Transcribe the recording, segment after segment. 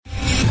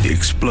The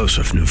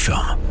explosive new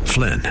film,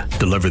 Flynn,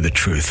 deliver the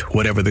truth,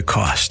 whatever the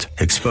cost,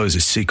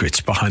 exposes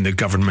secrets behind the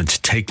government's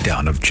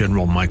takedown of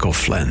General Michael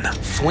Flynn.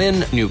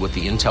 Flynn knew what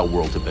the intel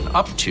world had been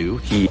up to.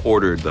 He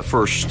ordered the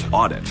first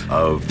audit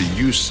of the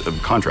use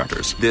of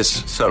contractors.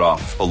 This set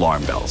off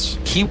alarm bells.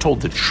 He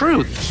told the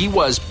truth. He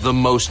was the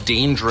most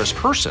dangerous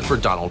person for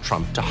Donald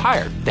Trump to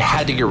hire. They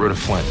had to get rid of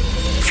Flynn.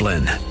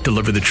 Flynn,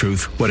 deliver the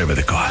truth, whatever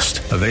the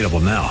cost. Available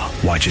now.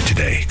 Watch it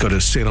today. Go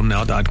to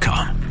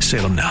salemnow.com.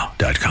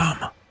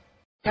 salemnow.com.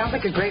 Sounds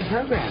like a great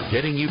program.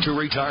 Getting you to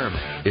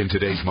retirement in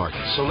today's market.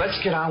 So let's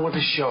get on with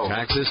the show.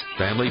 Taxes,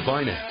 family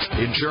finance,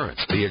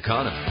 insurance, the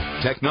economy,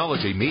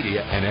 technology,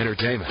 media, and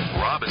entertainment.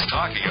 Rob is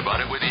talking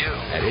about it with you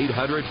at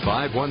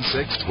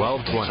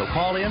 800-516-1220. So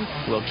call in,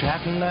 we'll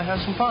chat and have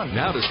some fun.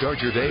 Now to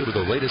start your day with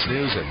the latest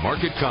news and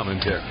market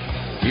commentary.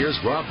 Here's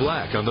Rob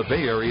Black on the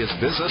Bay Area's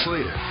business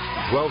leader,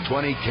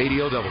 1220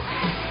 KDOW.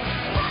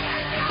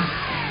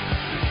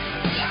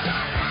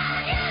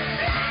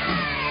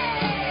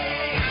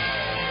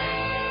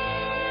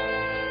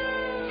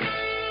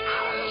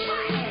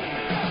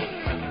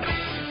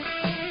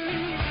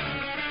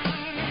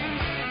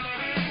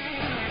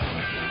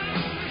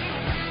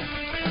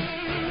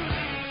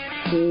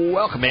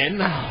 Welcome in.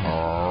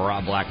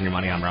 Rob Black and Your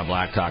Money. I'm Rob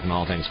Black, talking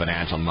all things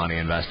financial, money,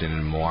 investing,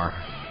 and more.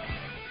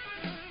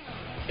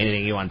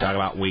 Anything you want to talk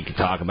about, we can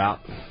talk about.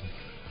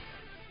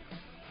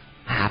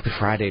 Happy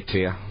Friday to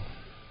you.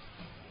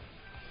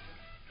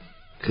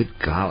 Good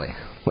golly.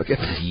 Look at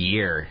this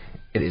year.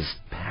 It is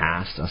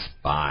passed us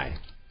by.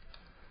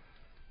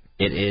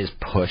 It is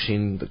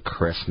pushing the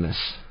Christmas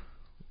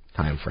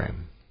time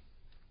frame.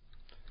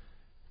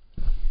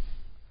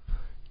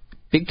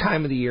 Big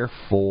time of the year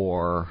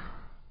for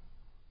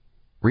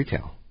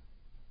retail.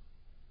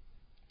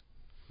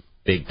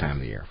 Big time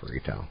of the year for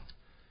retail.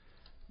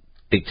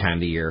 Big time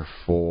of the year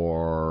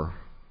for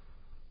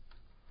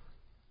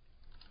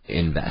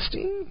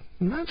investing?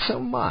 Not so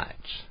much.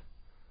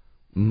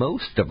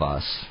 Most of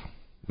us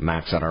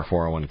max out our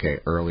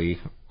 401k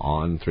early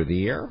on through the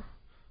year,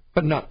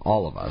 but not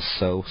all of us.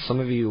 So some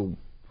of you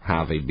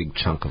have a big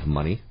chunk of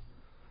money,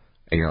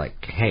 and you're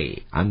like,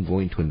 hey, I'm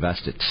going to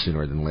invest it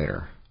sooner than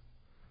later.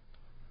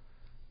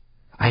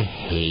 I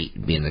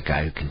hate being the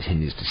guy who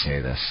continues to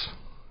say this.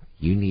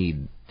 You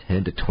need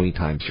 10 to 20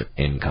 times your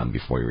income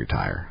before you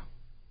retire.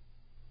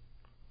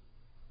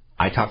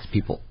 I talk to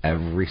people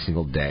every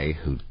single day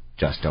who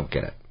just don't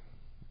get it.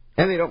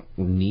 And they don't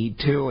need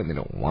to, and they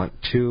don't want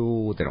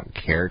to, they don't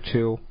care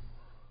to.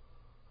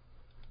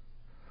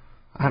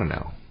 I don't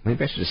know.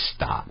 Maybe I should just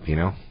stop, you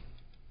know?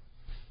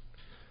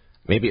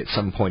 Maybe at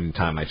some point in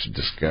time I should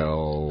just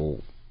go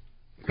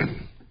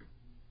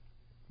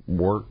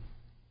work.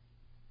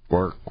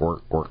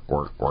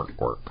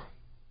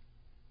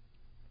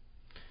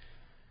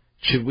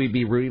 Should we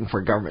be rooting for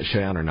a government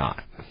shutdown or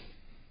not?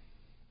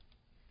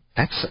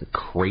 That's a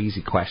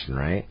crazy question,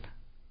 right?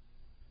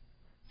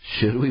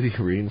 Should we be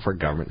rooting for a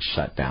government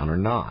shutdown or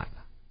not?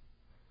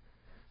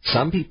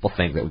 Some people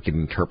think that we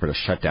can interpret a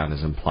shutdown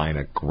as implying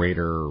a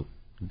greater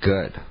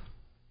good.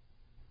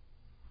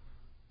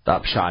 The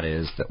upshot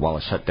is that while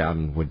a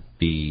shutdown would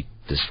be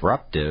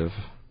disruptive,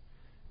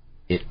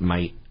 it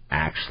might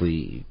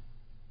actually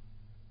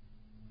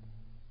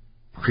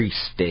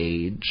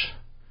pre-stage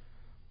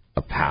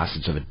a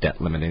passage of a debt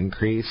limit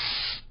increase.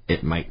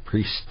 It might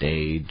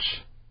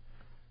pre-stage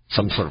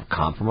some sort of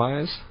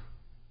compromise.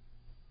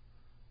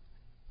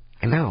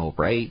 I know,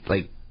 right?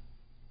 Like,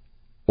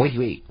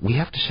 wait, we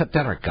have to shut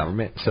down our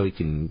government so we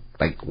can,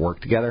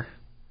 work together?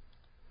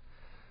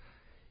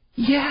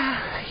 Yeah,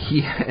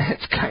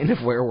 that's kind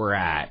of where we're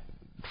at,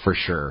 for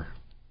sure.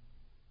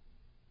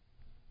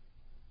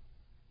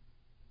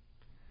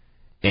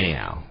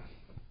 Anyhow,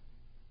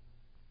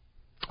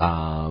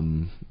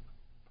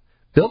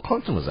 Bill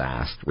Clinton was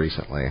asked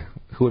recently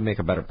who would make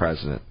a better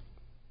president,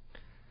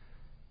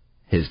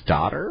 his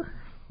daughter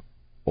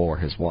or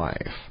his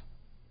wife.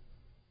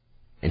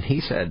 And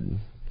he said,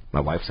 my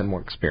wife's had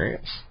more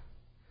experience,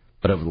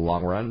 but over the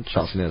long run,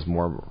 Chelsea knows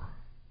more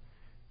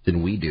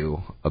than we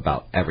do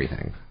about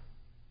everything.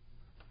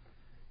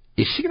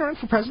 Is she going to run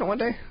for president one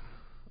day?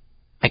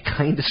 I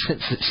kind of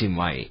sense that she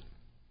might.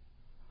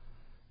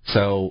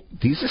 So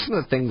these are some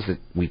of the things that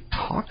we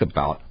talk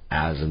about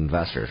as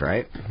investors,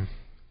 right?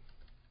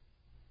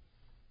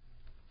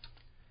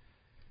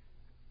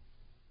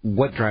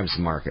 What drives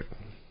the market?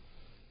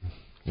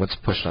 What's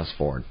pushing us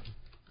forward?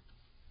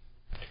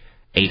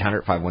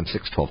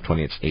 800-516-1220.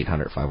 It's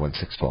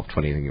 800-516-1220.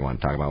 Anything you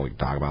want to talk about, we can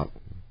talk about.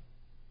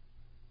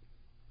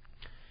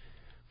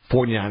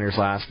 49ers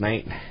last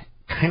night,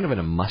 kind of in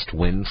a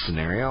must-win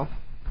scenario.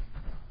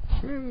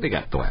 They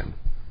got the win.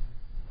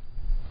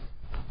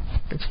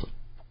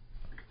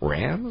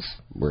 Rams?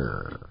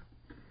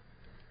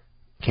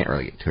 Can't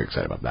really get too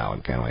excited about that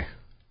one, can we?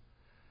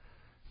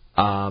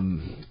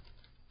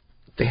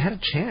 They had a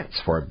chance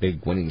for a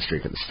big winning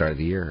streak at the start of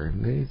the year,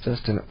 and they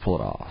just didn't pull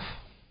it off.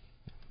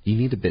 You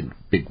need a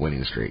big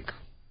winning streak.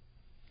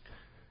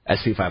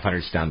 S&P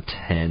 500's down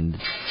 10.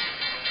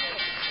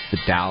 The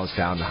Dow's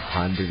down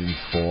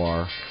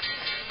 104.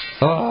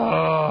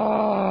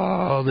 Oh!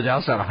 Oh, the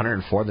Dow's down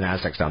 104, the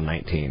Nasdaq's down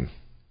 19.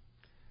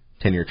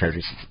 10-year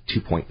Treasury sits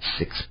at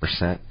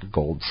 2.6%.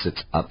 Gold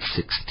sits up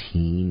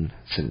 16,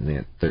 sitting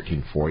at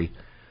 1340.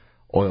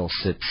 Oil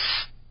sits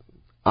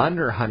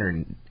under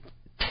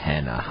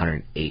 110,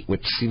 108,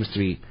 which seems to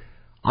be,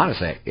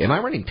 honestly, am I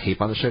running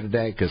tape on the show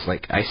today? Because,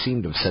 like, I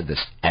seem to have said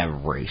this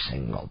every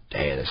single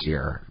day this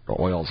year. The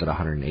oil's at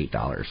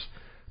 $108.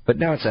 But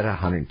now it's at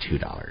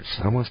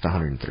 $102, almost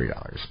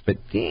 $103. But,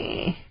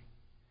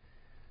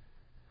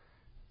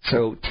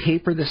 So,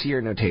 taper this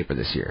year, no taper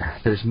this year.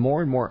 There's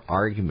more and more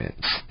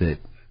arguments that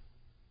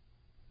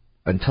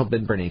until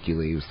Ben Bernanke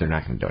leaves, they're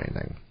not going to do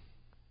anything.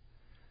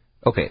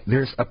 Okay,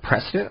 there's a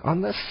precedent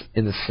on this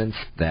in the sense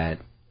that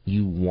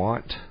you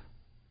want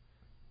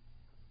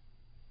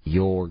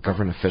your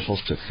government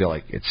officials to feel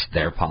like it's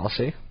their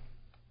policy.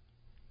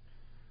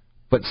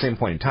 But at the same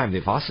point in time,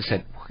 they've also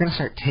said, we're going to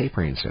start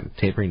tapering soon.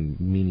 Tapering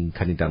meaning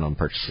cutting down on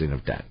purchasing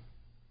of debt.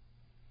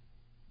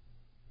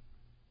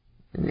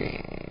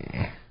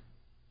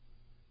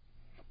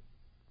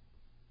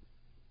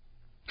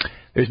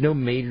 There's no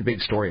major big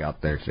story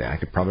out there today. I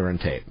could probably run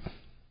tape.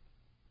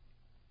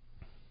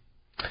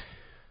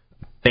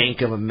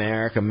 Bank of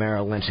America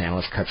Merrill Lynch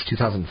analyst cuts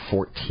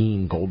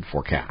 2014 gold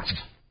forecast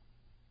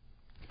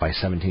by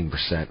 17%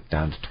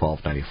 down to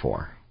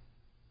 $12.94.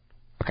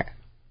 Okay.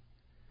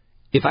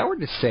 If I were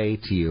to say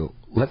to you,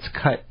 let's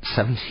cut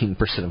 17%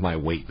 of my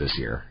weight this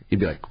year, you'd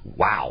be like,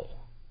 wow,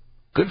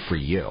 good for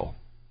you.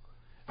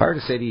 If I were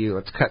to say to you,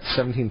 let's cut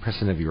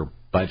 17% of your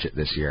budget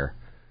this year,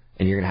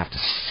 and you're going to have to,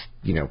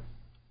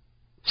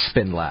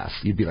 spend less,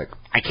 you'd be like,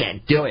 I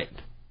can't do it.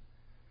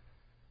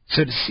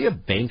 So to see a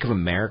Bank of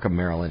America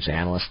Merrill Lynch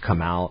analyst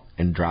come out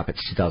and drop its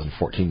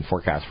 2014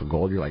 forecast for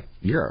gold, you're like,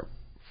 you're a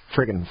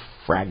friggin'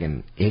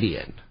 fraggin'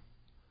 idiot.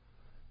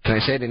 Can I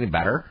say it any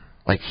better?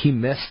 Like, he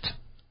missed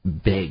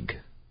big.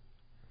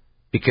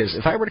 Because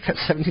if I were to cut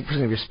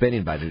 17% of your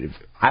spending budget, if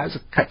I was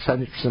to cut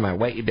 70% of my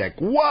weight, you'd be like,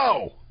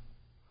 whoa!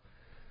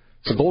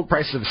 So gold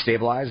prices have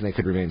stabilized, and they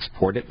could remain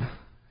supported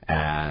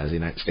as the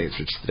United States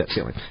reaches the debt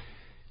ceiling.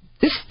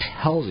 This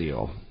tells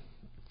you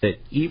that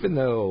even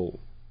though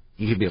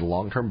you could be a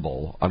long-term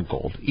bull on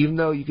gold, even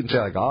though you can say,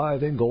 like, I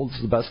think gold's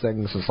the best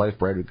thing since sliced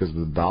bread because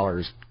the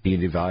dollar's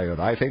being devalued.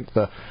 I think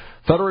the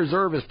Federal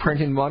Reserve is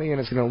printing money and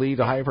it's going to lead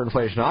to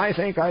hyperinflation. I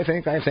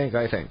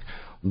think.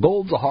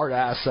 Gold's a hard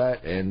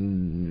asset,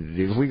 and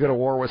if we go to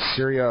war with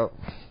Syria...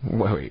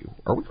 Wait,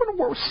 are we going to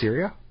war with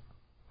Syria?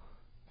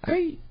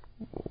 Wait.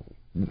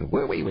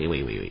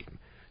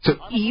 So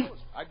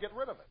I'd get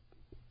rid of it.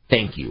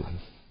 Thank you.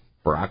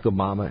 Barack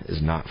Obama is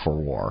not for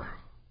war.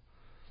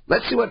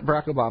 Let's see what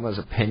Barack Obama's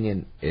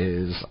opinion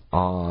is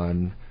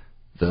on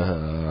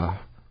the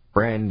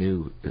brand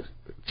new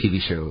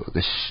TV show,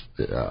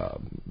 the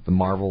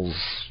Marvel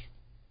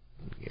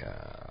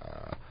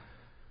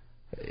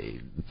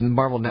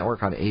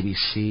Network on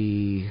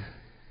ABC.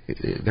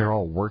 They're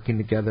all working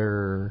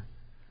together.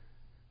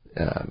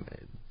 What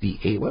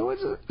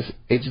was it?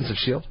 Agents of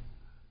S.H.I.E.L.D.?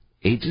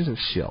 Agents of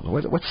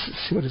S.H.I.E.L.D. Let's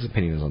see what his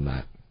opinion is on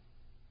that.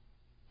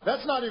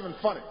 That's not even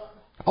funny.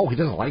 Oh, he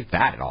doesn't like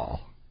that at all.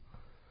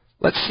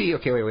 Let's see.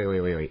 Okay,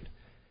 wait.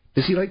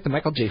 Does he like the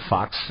Michael J.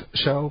 Fox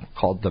show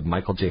called The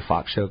Michael J.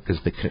 Fox Show? Because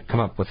they couldn't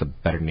come up with a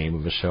better name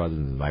of a show other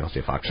than The Michael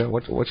J. Fox Show.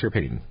 What's your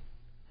opinion?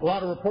 A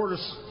lot of reporters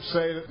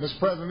say that, Mr.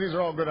 President, these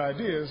are all good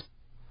ideas.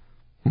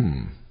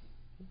 Seems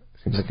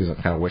like he's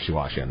kind of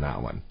wishy-washy on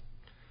that one.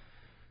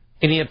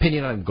 Any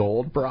opinion on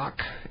gold, Brock?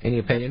 Any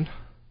opinion?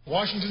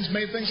 Washington's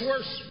made things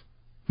worse.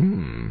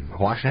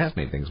 Washington has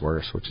made things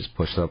worse, which has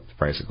pushed up the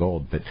price of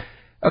gold. But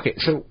okay,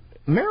 so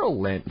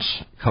Merrill Lynch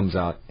comes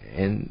out,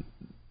 and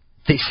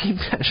they seem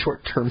kind of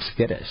short-term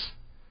skittish.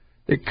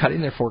 They're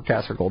cutting their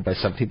forecast for gold by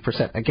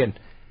 17%. Again,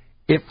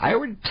 if I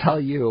were to tell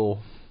you,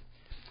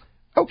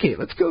 okay,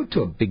 let's go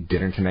to a big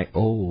dinner tonight.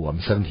 Oh, I'm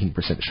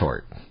 17%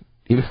 short.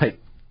 You'd be like,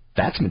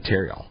 that's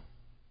material.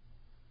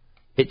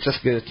 It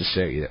just goes to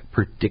show you that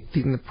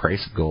predicting the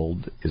price of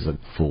gold is a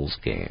fool's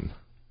game.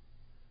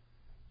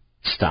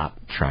 Stop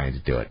trying to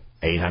do it.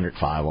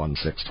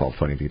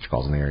 800-516-1220. Get your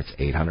calls in there. It's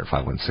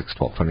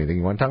 800-516-1220. Anything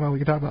you want to talk about, we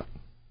can talk about.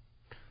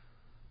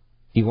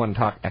 You want to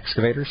talk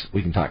excavators?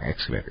 We can talk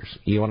excavators.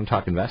 You want to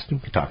talk investing?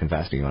 We can talk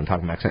investing. You want to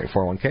talk Max 90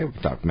 401k? We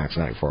can talk Max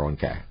 90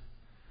 401k.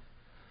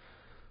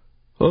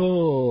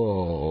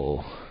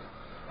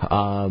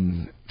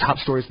 Top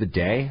stories of the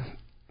day.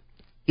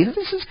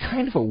 This is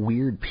kind of a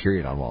weird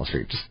period on Wall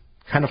Street. Just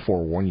kind of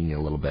forewarning you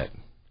a little bit.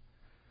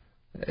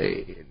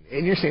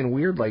 And you're saying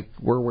weird like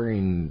we're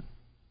wearing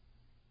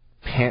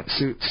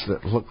pantsuits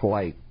that look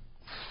like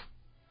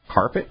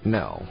carpet?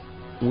 No.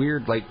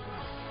 Weird like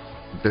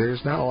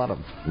there's not a lot of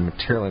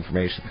material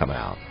information coming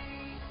out.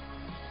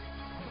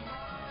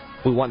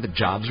 We want the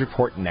jobs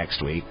report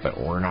next week, but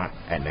we're not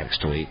at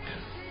next week.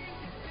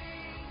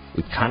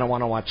 We kind of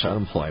want to watch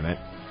unemployment.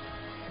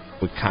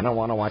 We kind of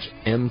want to watch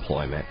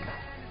employment.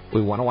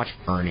 We want to watch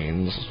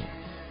earnings.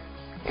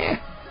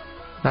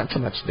 Not so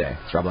much today.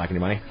 It's Rob Black and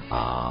Your Money.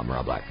 I'm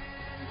Rob Black.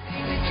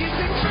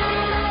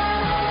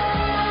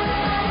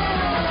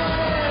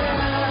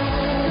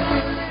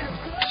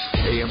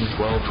 AM AM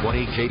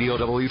 1220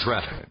 KDOW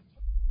traffic.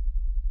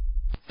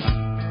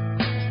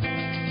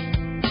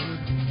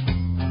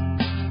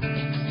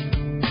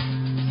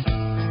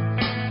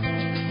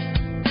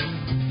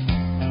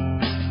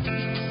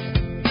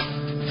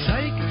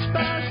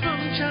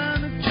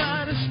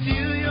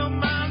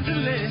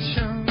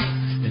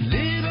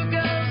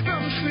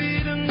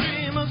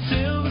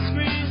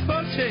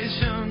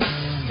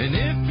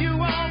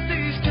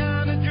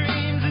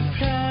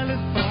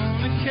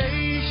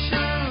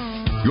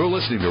 You're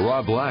listening to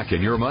Rob Black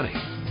and Your Money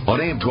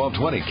on AM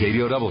 1220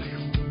 KDOW.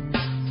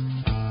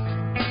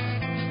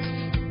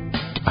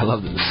 I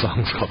love that the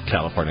song's called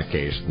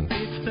Californication.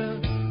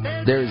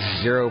 There's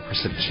 0%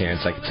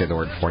 chance I could say the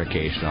word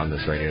fornication on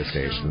this radio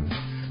station.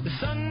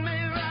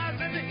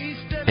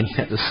 And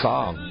yet the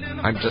song,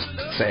 I'm just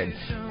saying,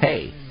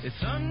 hey,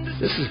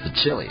 this is the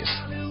Chili's.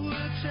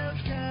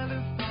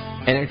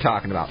 And they're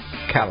talking about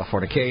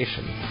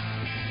Californication.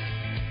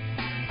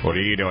 What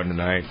are you doing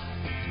tonight?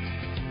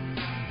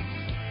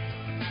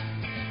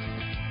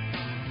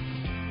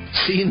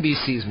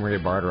 CNBC's Maria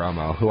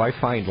Bartiromo, who I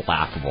find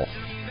laughable.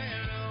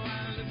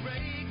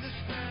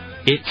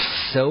 It's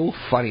so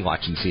funny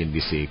watching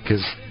CNBC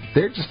because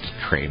they're just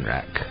a train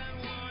wreck.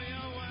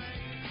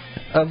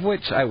 Of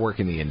which I work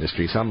in the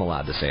industry, so I'm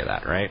allowed to say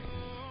that, right?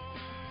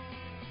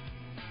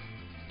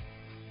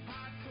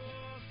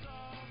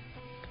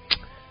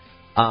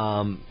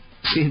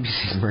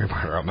 CNBC's Maria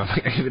Bartiromo. Am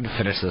I going to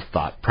finish this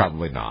thought?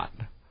 Probably not.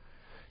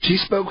 She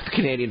spoke with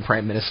Canadian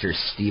Prime Minister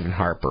Stephen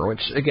Harper,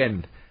 which,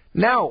 again,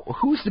 now,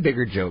 who's the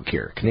bigger joke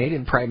here?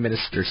 Canadian Prime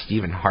Minister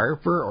Stephen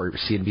Harper or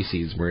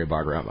CNBC's Maria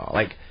Bartiromo?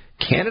 Like,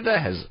 Canada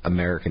has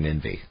American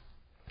envy.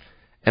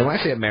 And when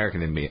I say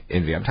American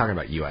envy, I'm talking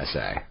about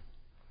USA.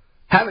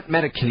 Haven't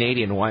met a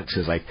Canadian once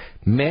who's like,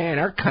 man,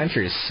 our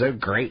country is so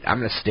great, I'm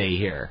going to stay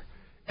here.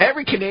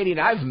 Every Canadian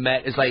I've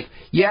met is like,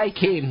 yeah, I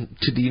came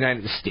to the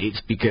United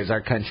States because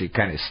our country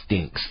kind of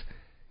stinks.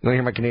 You want to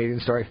hear my Canadian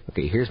story?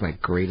 Okay, here's my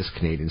greatest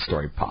Canadian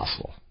story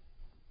possible.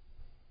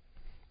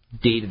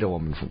 Dated a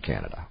woman from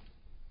Canada.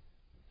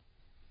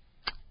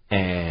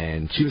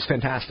 And she was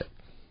fantastic.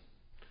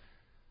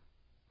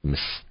 Miss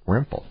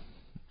Rimple.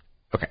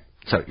 Okay,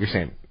 so you're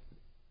saying,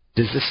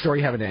 does this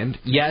story have an end?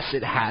 Yes,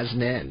 it has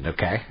an end,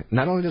 okay?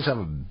 Not only does it have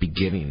a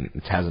beginning,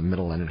 it has a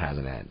middle and it has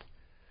an end.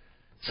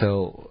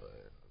 So,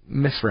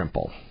 Miss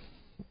Rimple,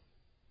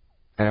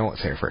 and I won't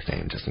say her first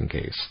name just in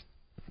case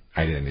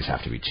identities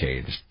have to be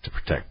changed to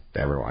protect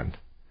everyone.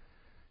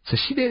 So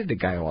she dated a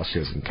guy while she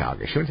was in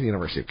Calgary. She went to the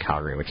University of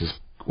Calgary, which is,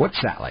 what's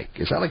that like?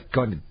 Is that like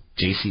going to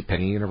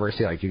JCPenney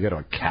University? Like you go to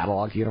a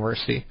catalog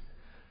university?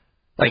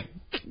 Like,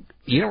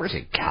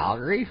 University of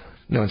Calgary?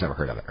 No one's ever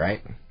heard of it,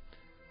 right?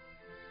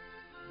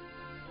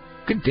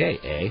 Good day,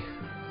 eh?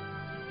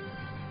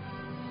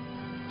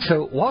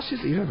 So, while she's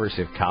at the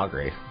University of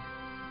Calgary,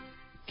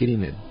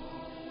 getting a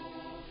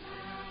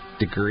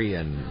degree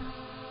in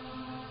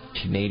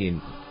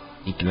Canadian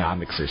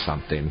economics or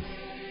something,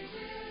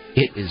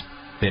 it is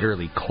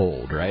bitterly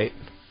cold, right?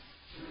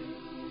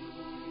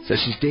 So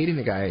she's dating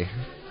a guy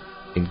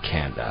in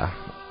Canada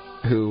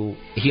who,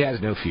 he has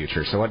no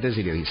future. So what does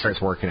he do? He starts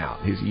working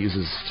out. He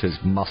uses his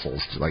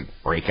muscles to, like,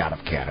 break out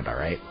of Canada,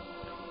 right?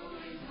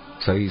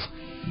 So he's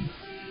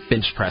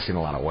bench pressing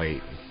a lot of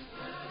weight.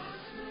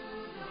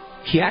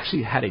 He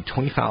actually had a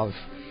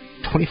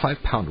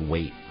 25-pound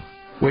weight,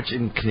 which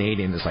in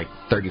Canadian is like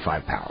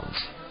 35 pounds.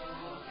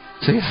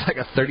 So he has like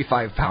a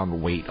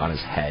 35-pound weight on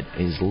his head,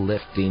 and he's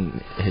lifting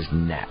his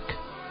neck.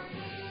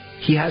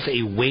 He has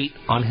a weight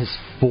on his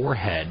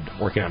forehead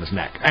working on his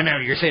neck. I know,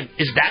 you're saying,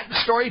 is that the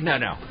story?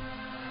 No.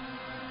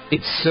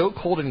 It's so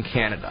cold in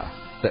Canada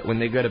that when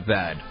they go to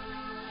bed,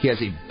 he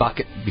has a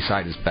bucket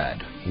beside his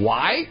bed.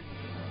 Why?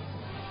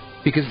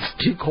 Because it's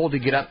too cold to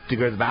get up to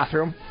go to the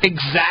bathroom?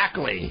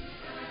 Exactly.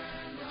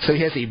 So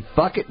he has a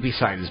bucket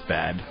beside his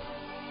bed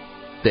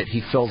that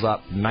he fills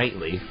up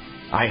nightly.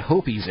 I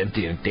hope he's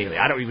emptying it daily.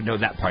 I don't even know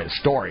that part of the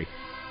story.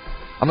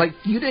 I'm like,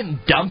 you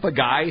didn't dump a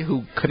guy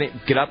who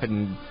couldn't get up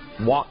and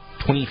walk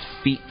 20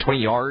 feet,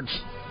 20 yards?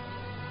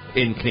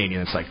 In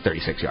Canadian, it's like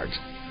 36 yards.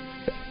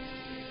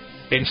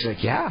 And she's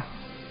like, yeah.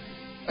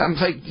 I'm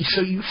like,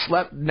 so you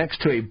slept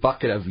next to a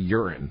bucket of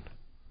urine?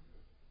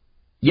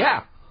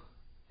 Yeah.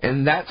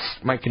 And that's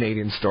my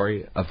Canadian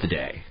story of the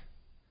day.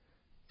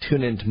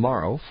 Tune in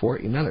tomorrow for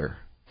another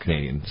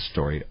Canadian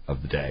story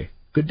of the day.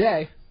 Good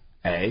day,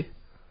 eh?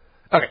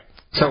 Okay,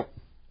 so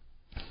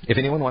if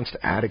anyone wants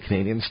to add a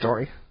Canadian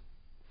story,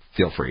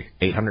 feel free.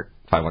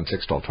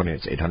 800-516-1220.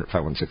 It's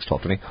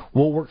 800-516-1220.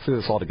 We'll work through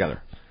this all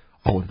together.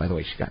 Oh, and by the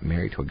way, she got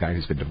married to a guy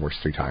who's been divorced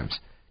 3 times.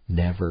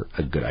 Never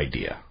a good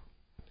idea.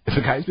 If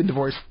a guy's been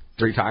divorced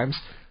 3 times,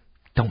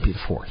 don't be the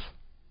 4th.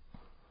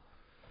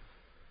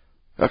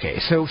 Okay,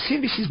 so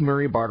CNBC's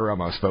Maria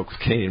Bartiromo spoke with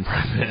Canadian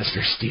Prime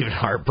Minister Stephen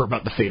Harper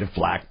about the fate of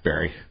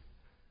BlackBerry.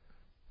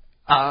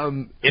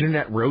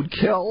 Internet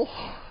roadkill?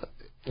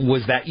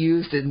 Was that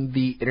used in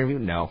the interview?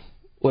 No.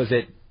 Was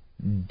it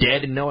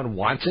dead and no one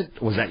wants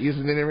it? Was that used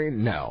in the interview?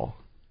 No.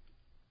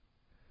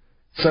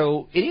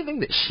 So anything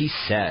that she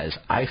says,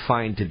 I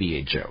find to be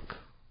a joke.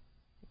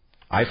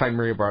 I find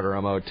Maria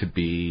Bartiromo to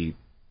be,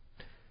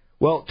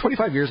 well,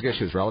 25 years ago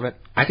she was relevant.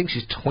 I think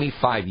she's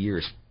 25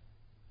 years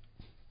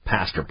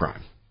past her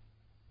prime.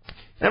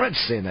 And I'm not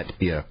just saying that to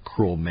be a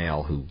cruel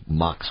male who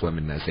mocks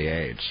women as they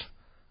age.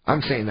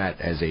 I'm saying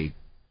that as a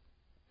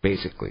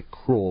basically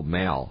cruel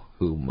male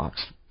who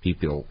mocks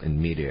people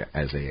in media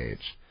as they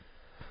age.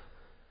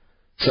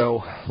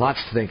 So, lots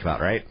to think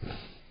about, right?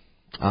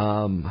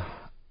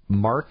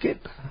 Market,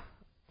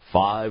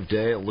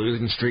 5-day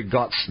losing streak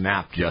got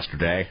snapped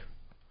yesterday.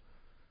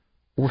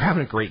 We're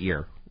having a great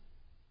year.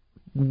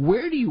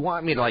 Where do you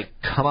want me to,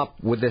 come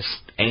up with this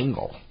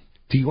angle?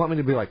 Do you want me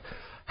to be like,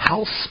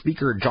 House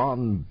Speaker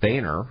John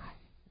Boehner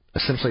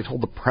essentially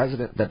told the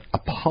president that a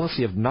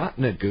policy of not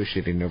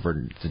negotiating over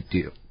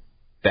the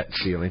debt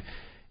ceiling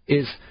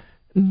is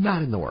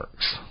not in the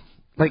works.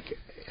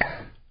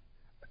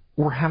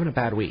 We're having a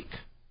bad week.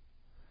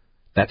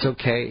 That's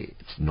okay.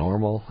 It's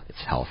normal.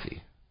 It's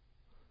healthy.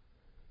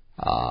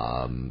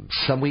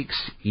 Some weeks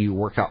you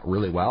work out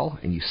really well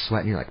and you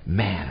sweat and you're like,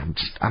 man,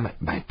 I'm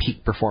at my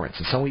peak performance.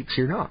 And some weeks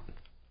you're not.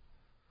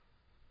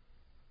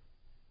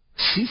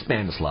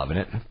 C-SPAN is loving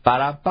it.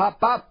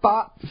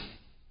 Ba-da-ba-ba-ba.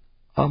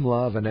 I'm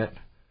loving it.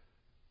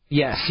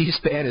 Yeah,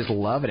 C-SPAN is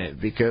loving it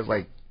because,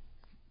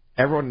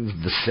 everyone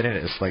in the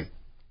Senate is,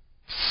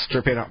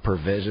 stripping out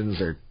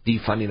provisions or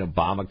defunding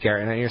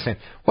Obamacare. And then you're saying,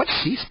 what's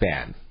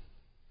C-SPAN?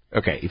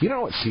 Okay, if you don't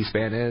know what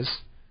C-SPAN is,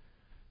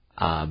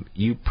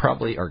 you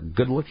probably are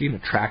good-looking,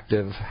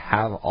 attractive,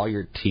 have all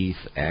your teeth,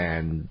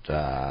 and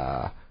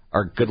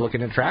are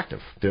good-looking and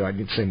attractive. Do I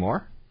need to say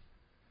more?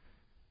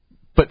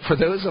 But for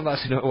those of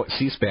us who know what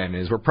C-SPAN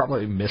is, we're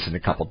probably missing a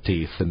couple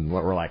teeth, and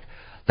we're like,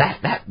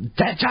 that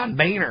John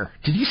Boehner,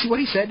 did you see what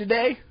he said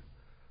today?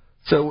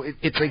 So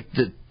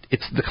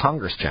it's the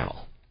Congress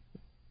channel.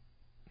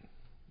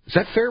 Is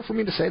that fair for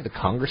me to say, the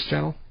Congress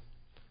channel?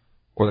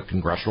 Or the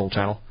Congressional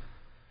channel?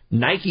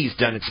 Nike's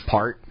done its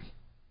part.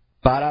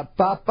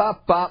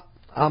 Ba-da-ba-ba-ba.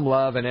 I'm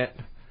loving it.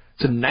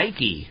 So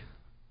Nike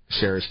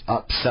shares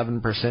up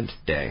 7%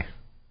 today.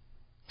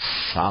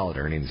 Solid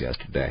earnings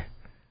yesterday.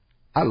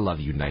 I love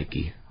you,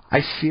 Nike.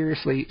 I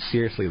seriously,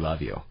 seriously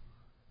love you.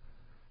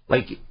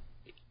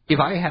 If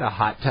I had a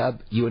hot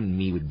tub, you and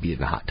me would be in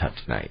the hot tub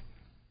tonight.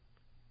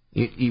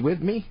 You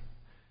with me?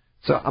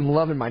 So I'm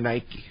loving my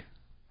Nike.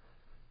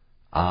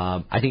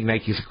 I think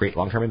Nike is a great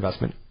long-term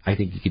investment. I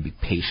think you can be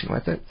patient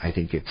with it. I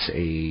think it's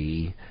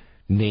a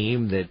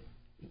name that...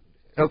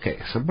 Okay,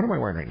 so what am I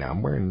wearing right now? I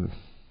don't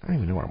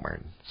even know what I'm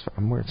wearing. So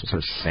I'm wearing some sort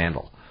of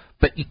sandal.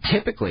 But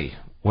typically,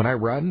 when I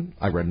run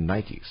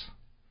Nikes,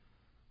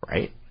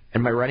 right?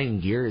 And my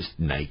running gear is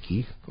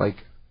Nike. I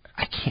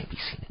can't be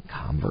seen in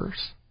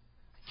Converse.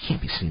 I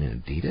can't be seen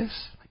in Adidas.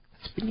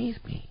 That's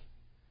beneath me.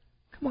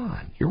 Come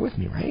on, you're with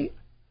me, right?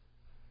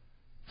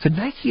 So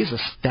Nike is a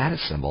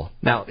status symbol.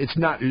 Now, it's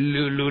not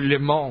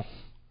Lululemon,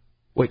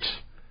 which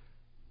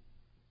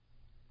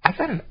I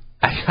don't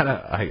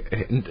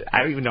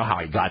even know how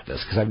I got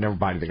this because I've never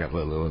bought anything at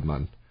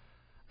Lululemon.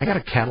 I got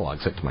a catalog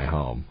sent to my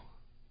home,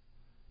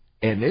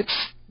 and it's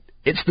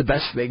the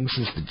best thing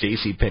since the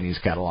JCPenney's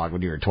catalog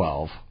when you were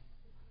 12.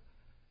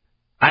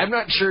 I'm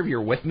not sure if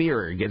you're with me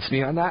or against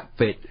me on that,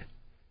 but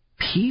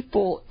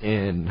people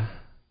in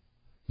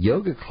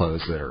yoga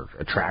clothes that are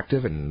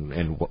attractive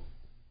and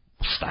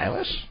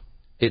stylish,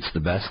 it's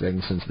the best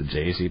thing since the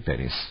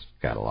JCPenney's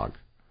catalog.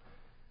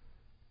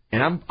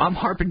 And I'm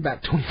harping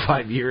back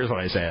 25 years when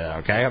I say that,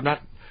 okay? I'm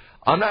not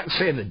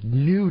saying the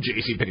new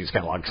JCPenney's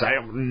catalog because I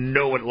don't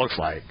know what it looks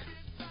like.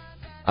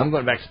 I'm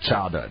going back to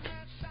childhood.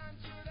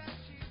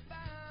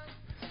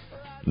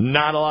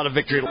 Not a lot of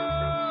victory.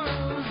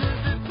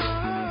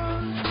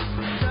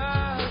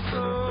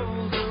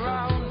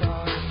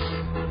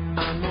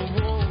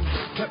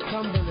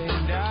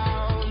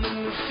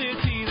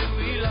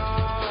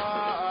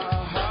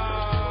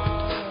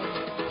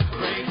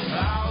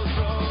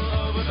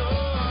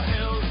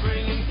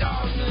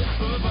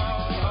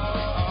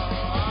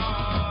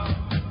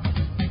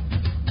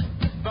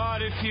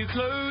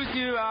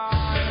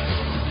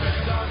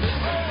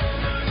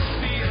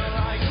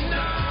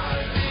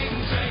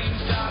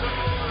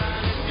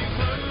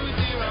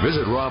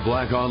 Visit Rob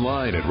Black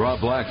online at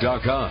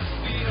robblack.com.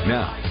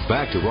 Now,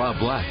 back to Rob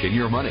Black and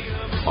Your Money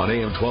on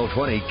AM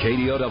 1220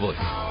 KDOW.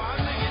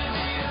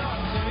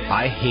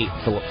 I hate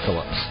Philip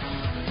Phillips.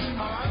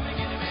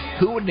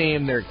 Who would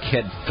name their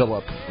kid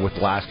Philip with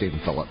the last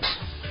name Phillips?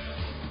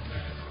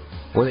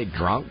 Were they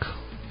drunk?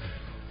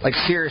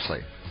 Seriously.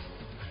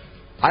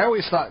 I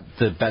always thought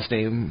the best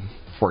name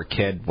for a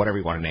kid, whatever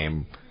you want to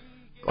name,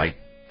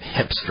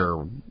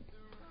 hipster,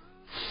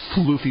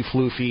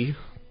 floofy,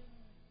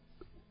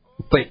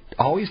 but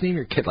always name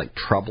your kid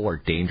Trouble or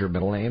Danger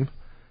middle name,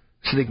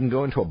 so they can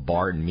go into a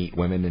bar and meet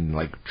women and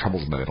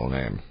Trouble's my middle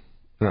name. And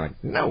they're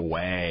like, no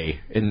way.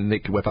 And they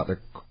can whip out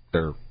their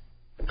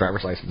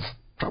driver's license.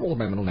 Trouble's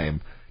my middle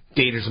name.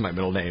 Danger's my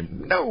middle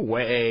name. No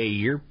way.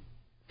 Your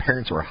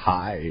parents were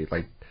high.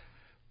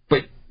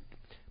 But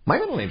my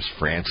middle name's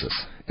Francis,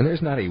 and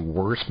there's not a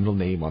worse middle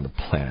name on the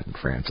planet than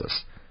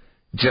Francis.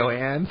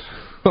 Joanne?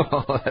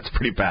 Oh, that's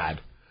pretty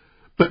bad.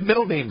 But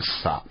middle names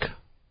suck.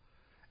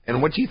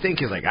 And what do you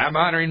think is like, I'm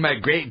honoring my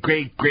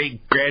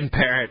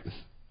great-great-great-grandparent,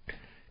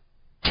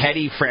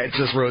 Teddy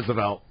Francis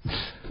Roosevelt.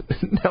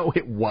 No,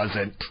 it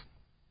wasn't.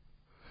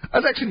 I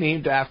was actually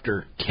named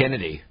after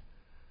Kennedy,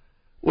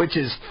 which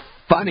is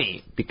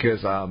funny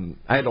because I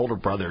had older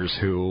brothers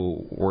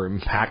who were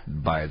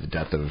impacted by the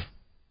death of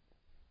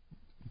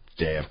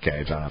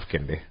JFK, John F.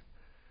 Kennedy.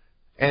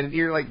 And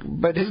you're like,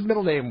 but his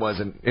middle name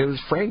wasn't, it was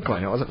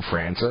Franklin, it wasn't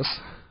Francis.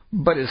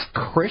 But his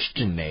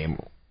Christian name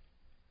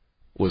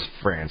was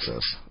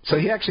Francis. So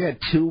he actually had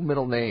two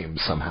middle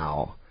names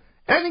somehow.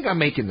 And I think I'm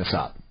making this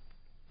up,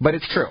 but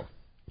it's true.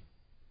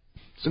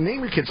 So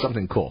name your kid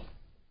something cool.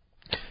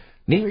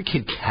 Name your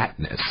kid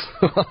Katniss.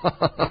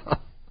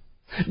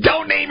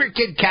 Don't name your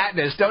kid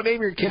Katniss. Don't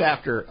name your kid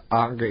after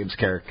Hunger Games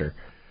character.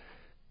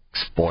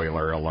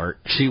 Spoiler alert.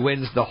 She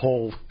wins the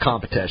whole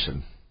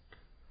competition.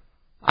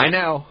 I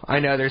know.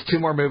 There's 2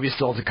 more movies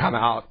still to come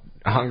out.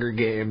 Hunger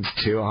Games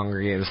 2,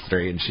 Hunger Games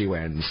 3, and she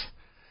wins.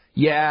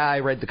 Yeah, I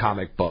read the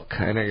comic book.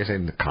 I know you're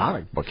saying the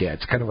comic book. Yeah,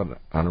 it's kind of an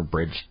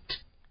unabridged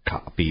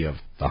copy of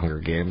the Hunger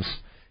Games.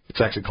 It's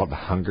actually called The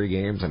Hunger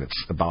Games, and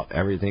it's about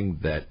everything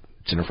that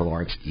Jennifer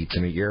Lawrence eats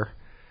in a year.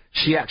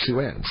 She actually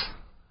wins.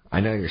 I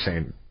know you're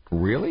saying,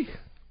 really?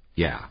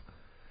 Yeah.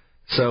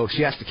 So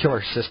she has to kill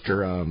her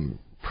sister,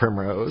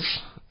 Primrose,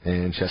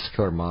 and she has to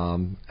kill her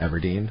mom,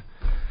 Everdeen.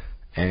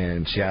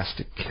 And she has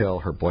to kill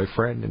her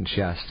boyfriend, and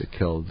she has to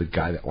kill the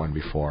guy that won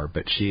before.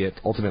 But she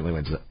ultimately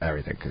wins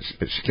everything, because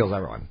she kills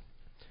everyone.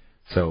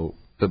 So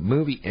the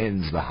movie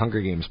ends, The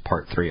Hunger Games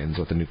Part 3 ends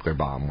with a nuclear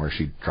bomb, where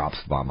she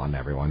drops the bomb on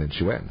everyone, and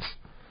she wins.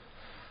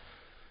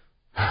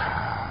 So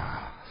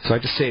I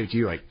just saved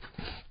you, like,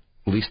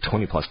 at least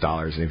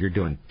 $20+. And if you're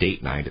doing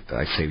date night,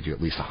 I saved you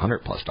at least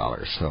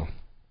 $100+. So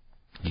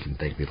you can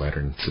thank me later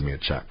and send me a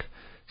check.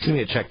 Send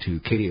me a check to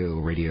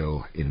KDO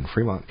Radio in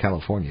Fremont,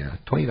 California.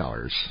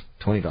 $20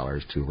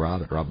 to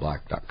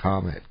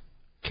rob@robblack.com at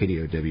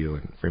KDOW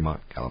in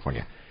Fremont,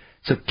 California.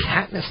 So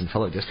Katniss and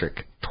fellow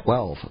District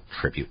 12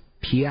 tribute,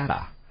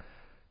 Pieta.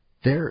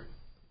 They're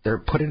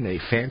put in a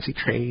fancy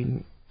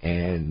train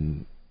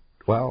and,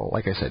 well,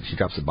 like I said, she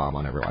drops a bomb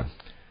on everyone.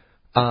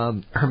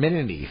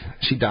 Hermione,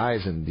 she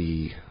dies in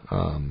the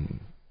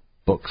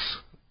books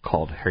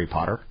called Harry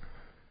Potter.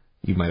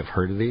 You might have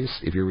heard of these.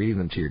 If you're reading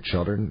them to your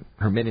children,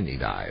 Hermione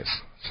dies.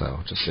 So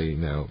just so you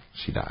know,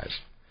 she dies.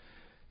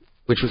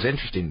 Which was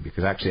interesting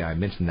because actually I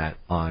mentioned that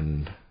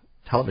on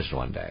television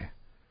one day.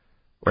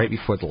 Right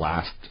before the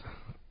last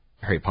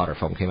Harry Potter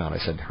film came out, I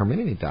said,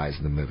 Hermione dies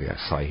in the movie,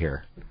 so I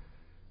hear.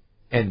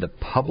 And the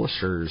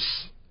publishers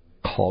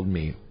called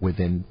me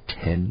within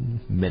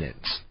 10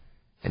 minutes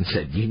and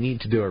said, you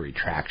need to do a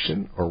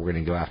retraction or we're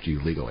going to go after you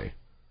legally.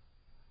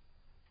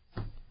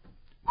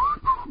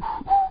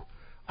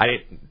 I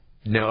didn't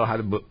know how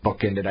the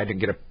book ended. I didn't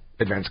get an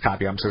advance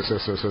copy. I'm so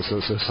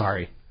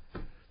sorry.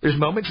 There's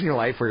moments in your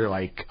life where you're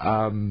like,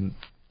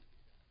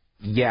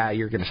 yeah,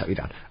 you're going to shut me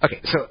down.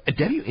 Okay, so a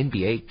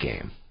WNBA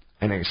game.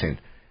 I know you're saying,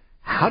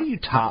 how do you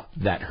top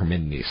that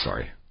Hermione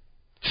story?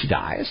 She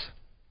dies?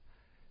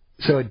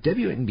 So a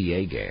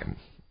WNBA game,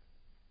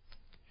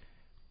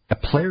 a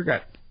player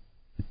got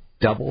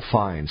double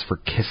fines for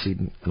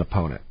kissing an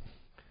opponent.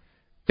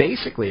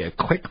 Basically, a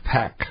quick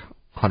peck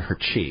on her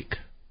cheek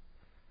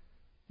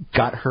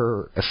got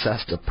her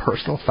assessed a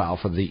personal foul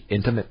for the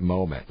intimate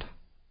moment.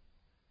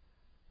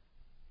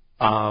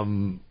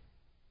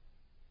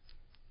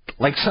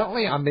 Like,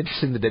 suddenly I'm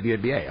interested in the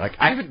WNBA. Like,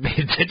 I haven't paid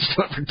attention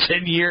to it for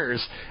 10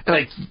 years. And,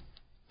 like,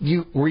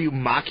 were you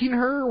mocking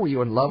her? Were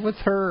you in love with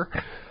her?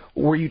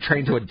 Were you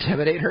trying to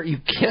intimidate her? You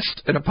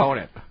kissed an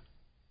opponent.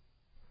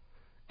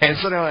 And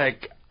so they're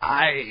like,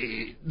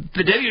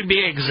 the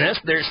WNBA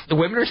exists. The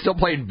women are still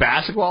playing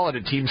basketball in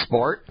a team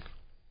sport.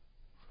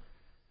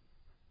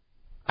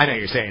 I know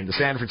you're saying the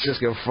San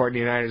Francisco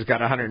 49ers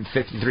got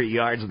 153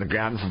 yards on the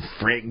ground from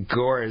Frank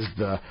Gore as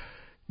the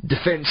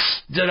defense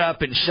stood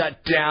up and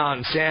shut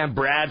down Sam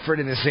Bradford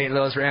and the St.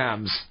 Louis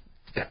Rams.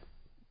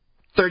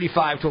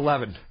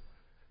 35-11.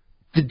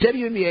 The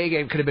WNBA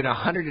game could have been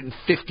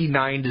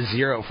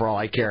 159-0 for all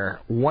I care.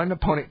 One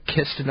opponent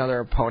kissed another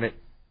opponent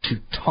to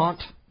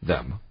taunt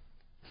them.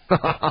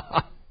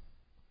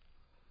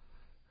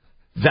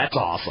 That's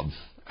awesome.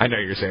 I know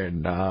you're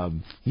saying,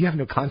 you have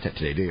no content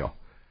today, do you?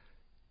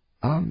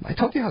 I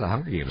told you how the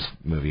Hunger Games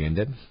movie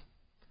ended.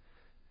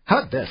 How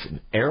about this?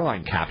 An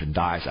airline captain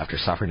dies after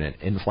suffering an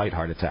in-flight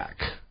heart attack.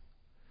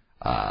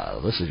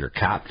 This is your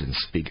captain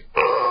speak.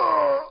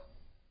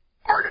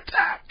 Heart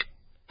attack!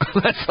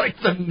 That's like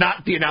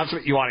not the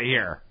announcement you want to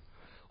hear.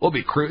 We'll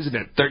be cruising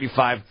at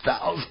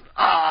 35,000.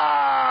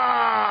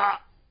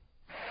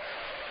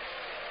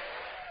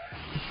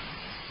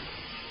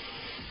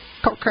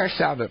 Car crash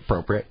sounded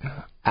appropriate.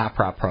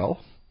 Apropos.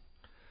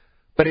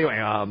 But anyway,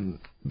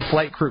 the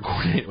flight crew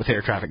coordinated with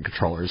air traffic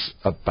controllers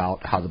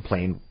about how the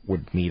plane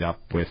would meet up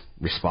with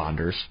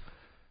responders.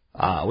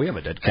 We have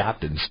a dead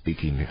captain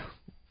speaking.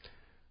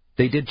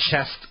 They did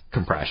chest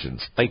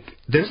compressions. Like,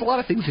 there's a lot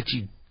of things that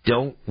you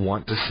don't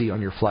want to see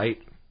on your flight.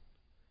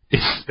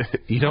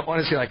 You don't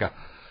want to see, like,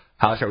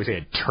 how shall we say,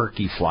 a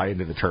turkey fly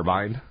into the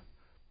turbine.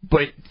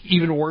 But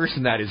even worse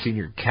than that is seeing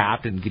your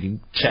captain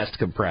getting chest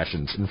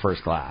compressions in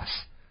first class.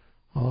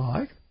 Oh,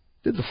 I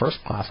did the first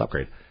class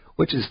upgrade,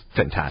 which is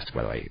fantastic,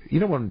 by the way. You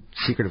know one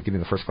secret of getting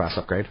the first class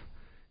upgrade?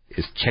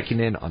 Is checking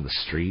in on the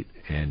street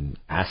and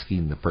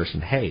asking the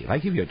person, hey, if I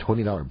give you a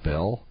 $20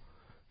 bill,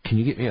 can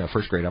you get me a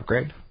first class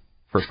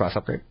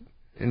upgrade?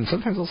 And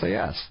sometimes they'll say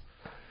yes.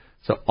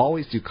 So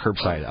always do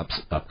curbside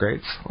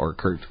upgrades or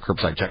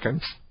curbside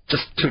check-ins,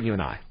 just between you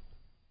and I.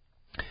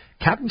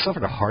 Captain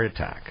suffered a heart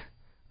attack.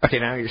 Okay,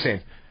 now you're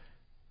saying,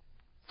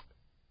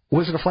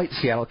 was it a flight to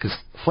Seattle? Because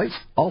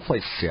all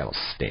flights to Seattle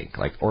stink.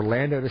 Like,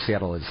 Orlando to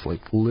Seattle is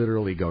like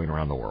literally going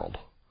around the world.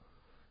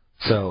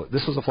 So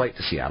this was a flight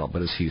to Seattle,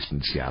 but it's Houston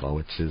to Seattle,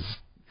 which is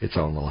its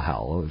own little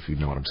hell, if you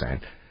know what I'm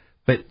saying.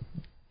 But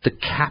the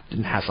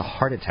captain has a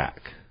heart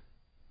attack.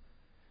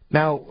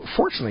 Now,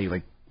 fortunately,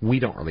 like, we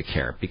don't really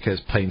care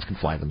because planes can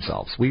fly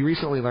themselves. We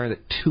recently learned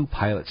that 2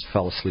 pilots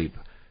fell asleep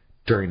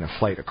during a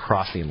flight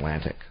across the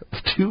Atlantic.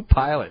 2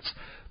 pilots.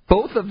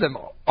 Both of them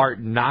are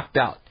knocked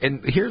out.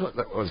 And here's what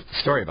was the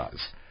story about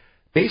this.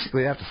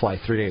 Basically, they have to fly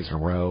 3 days in a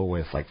row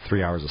with like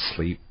 3 hours of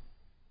sleep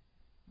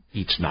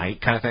each night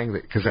kind of thing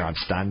because they're on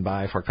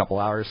standby for a couple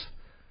hours.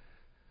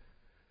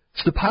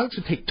 So the pilots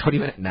would take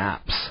 20-minute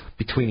naps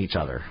between each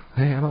other.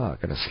 Hey, I'm going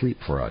to sleep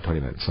for 20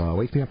 minutes. So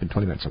wake me up in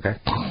 20 minutes, okay?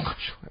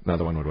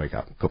 Another one would wake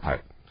up. Go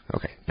pilot.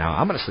 Okay, now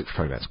I'm going to sleep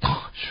for 20 minutes.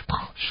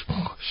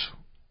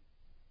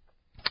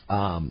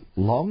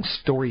 Long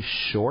story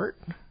short,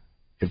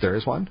 if there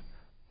is one,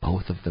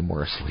 both of them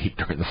were asleep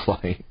during the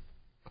flight.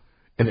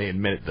 And they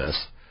admitted this.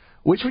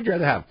 Which would you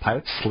rather have,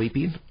 pilot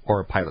sleeping or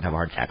a pilot have a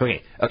heart attack?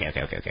 Okay.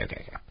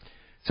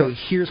 So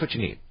here's what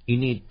you need. You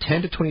need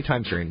 10 to 20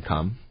 times your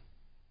income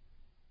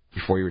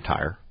before you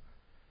retire.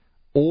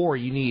 Or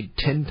you need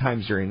 10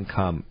 times your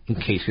income in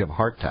case you have a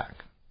heart attack.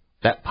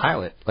 That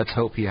pilot, let's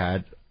hope he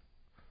had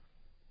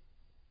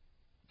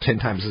 10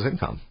 times his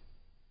income.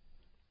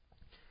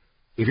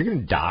 If you're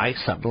going to die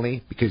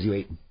suddenly because you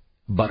ate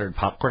buttered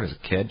popcorn as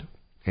a kid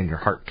and your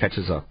heart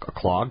catches a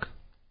clog,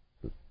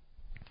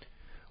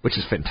 which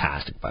is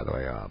fantastic, by the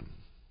way.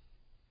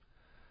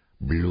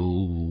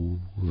 Blue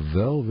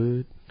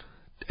Velvet,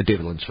 a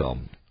David Lynch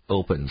film,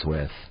 opens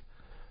with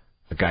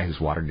a guy who's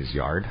watering his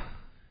yard.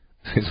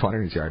 He's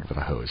watering his yard with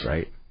a hose,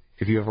 right?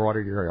 Have you ever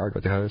watered your yard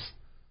with a hose?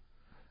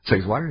 So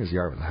he's watering his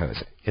yard with a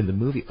hose. And the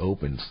movie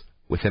opens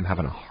with him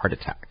having a heart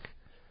attack.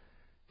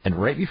 And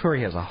right before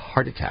he has a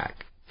heart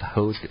attack, the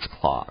hose gets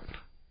clogged.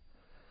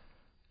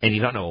 And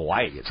you don't know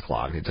why it gets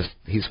clogged.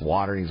 He's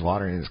watering,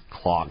 and it's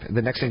clogged. And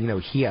the next thing you know,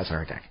 he has a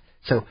heart attack.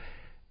 So,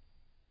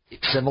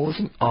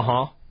 symbolism?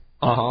 Was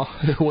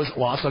it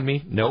lost on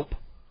me? Nope.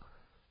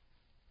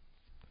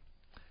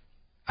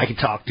 I could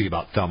talk to you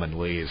about Thelma and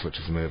Louise, which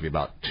is a movie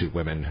about 2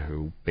 women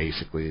who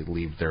basically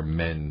leave their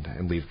men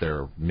and leave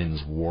their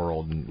men's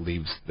world and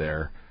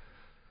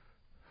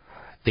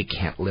they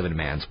can't live in a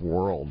man's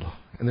world.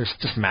 And there's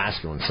just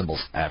masculine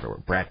symbols everywhere.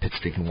 Brad Pitt's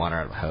drinking water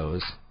out of a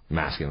hose,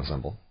 masculine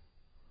symbol.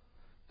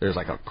 There's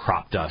like a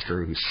crop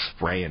duster who's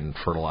spraying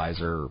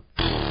fertilizer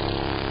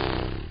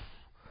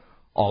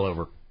all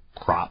over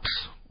crops,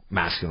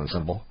 masculine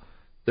symbol.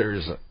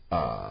 There's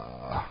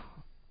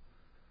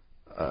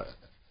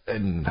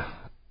an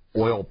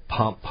oil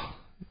pump.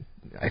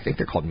 I think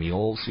they're called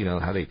mules. You know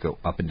how they go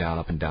up and down,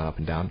 up and down, up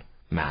and down.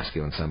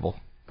 Masculine symbol.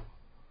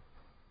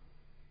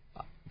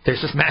 There's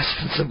just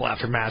masculine symbol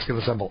after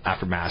masculine symbol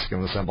after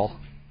masculine symbol.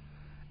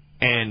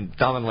 And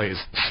Thelma and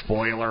Louise,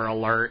 spoiler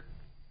alert,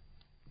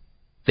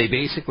 they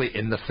basically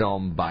end the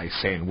film by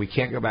saying, we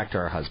can't go back to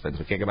our husbands,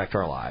 we can't go back to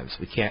our lives,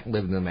 we can't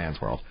live in the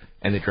man's world.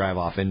 And they drive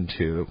off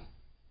into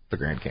the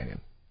Grand Canyon.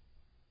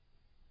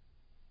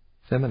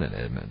 Feminine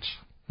image.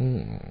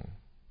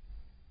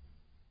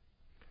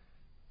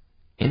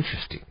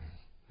 Interesting.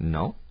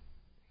 No?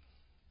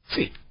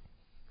 See,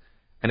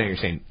 I know you're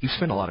saying, you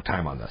spent a lot of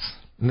time on this.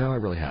 No, I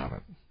really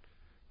haven't.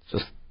 It's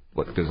just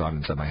what goes on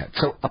inside my head.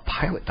 So a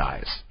pilot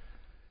dies.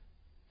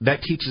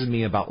 That teaches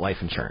me about life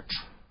insurance.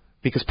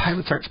 Because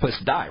pilots aren't supposed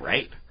to die,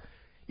 right?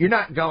 You're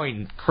not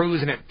going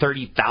cruising at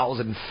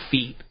 30,000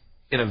 feet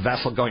in a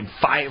vessel going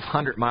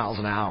 500 miles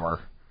an hour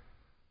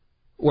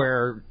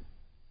where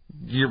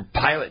your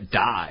pilot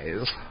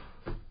dies.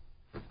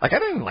 Like, I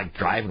don't even like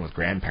driving with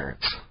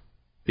grandparents.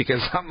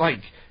 Because I'm like,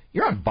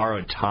 you're on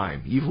borrowed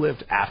time. You've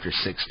lived after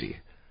 60.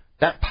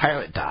 That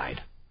pilot died.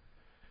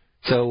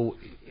 So,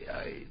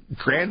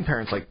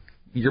 grandparents, like,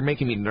 you're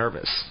making me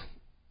nervous.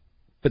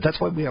 But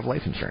that's why we have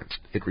life insurance.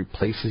 It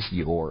replaces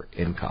your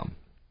income.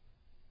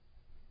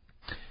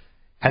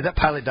 Had that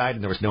pilot died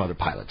and there was no other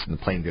pilots and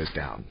the plane goes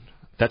down,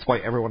 that's why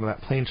everyone on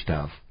that plane should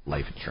have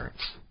life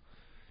insurance.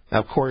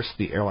 Now, of course,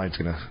 the airline's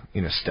going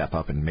to, step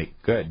up and make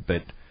good,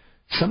 but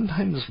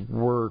sometimes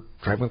we're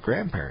driving with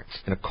grandparents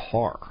in a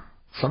car.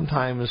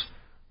 Sometimes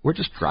we're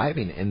just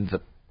driving and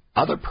the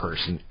other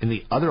person in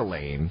the other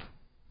lane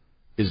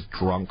is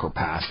drunk or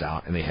passed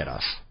out and they hit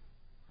us.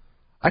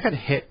 I got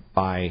hit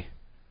by...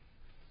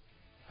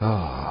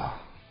 I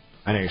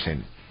know you're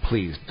saying,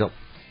 please don't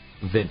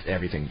vent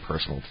everything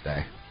personal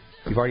today.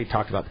 We've already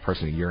talked about the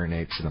person who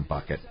urinates in a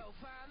bucket.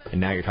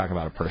 And now you're talking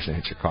about a person who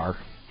hits your car?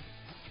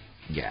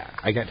 Yeah,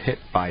 I got hit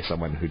by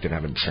someone who didn't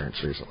have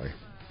insurance recently.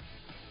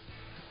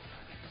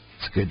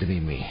 It's good to be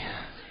me.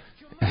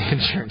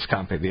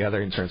 The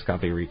other insurance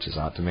company reaches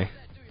out to me.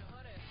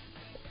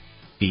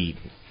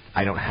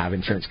 I don't have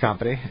insurance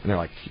company. And they're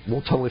like,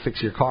 we'll totally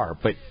fix your car.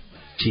 But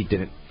she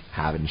didn't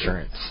have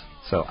insurance.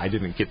 So I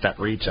didn't get that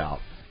reach out.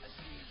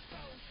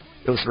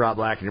 It was Rob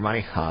Black and Your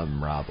Money.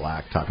 I'm Rob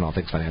Black, talking all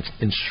things finance.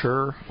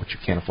 Insure what you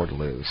can't afford to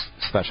lose,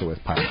 especially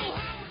with pilots.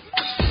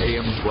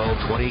 AM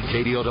 1220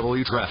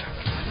 KDOW traffic.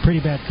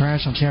 Pretty bad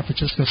crash on San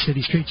Francisco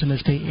City streets, and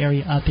this Bay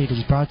Area update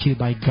is brought to you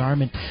by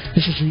Garmin.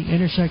 This is the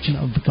intersection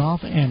of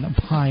Gulf and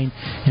Pine,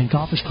 and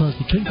Gulf is closed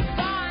between.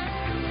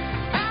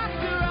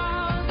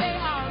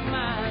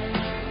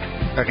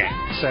 Okay,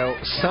 so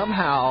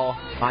somehow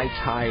I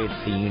tied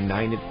the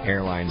United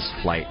Airlines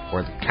flight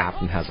where the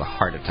captain has a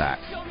heart attack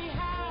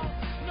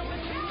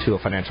to a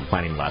financial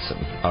planning lesson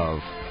of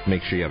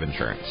make sure you have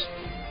insurance.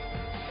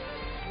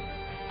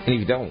 And if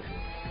you don't,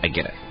 I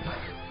get it.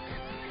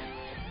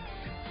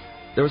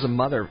 There was a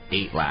mother of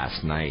 8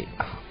 last night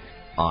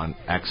on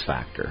X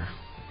Factor,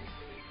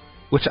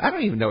 which I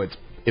don't even know if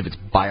it's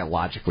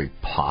biologically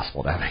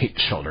possible to have 8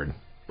 children.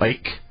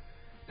 Like,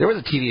 there was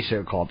a TV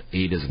show called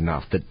 8 is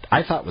Enough that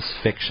I thought was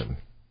fiction.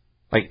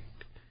 Like,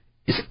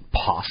 is it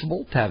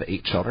possible to have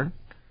 8 children?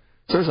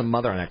 So there's a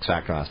mother on X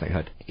Factor last night who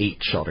had 8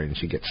 children, and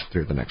she gets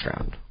through the next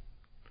round.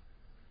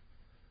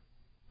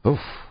 Oof.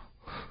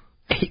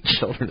 8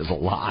 children is a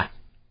lot.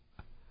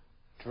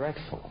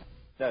 Dreadful.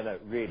 No,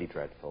 really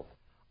dreadful.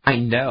 I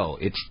know.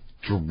 It's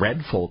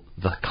dreadful,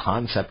 the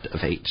concept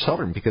of 8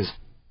 children, because...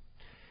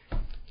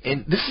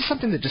 And this is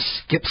something that just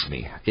skips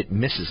me. It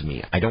misses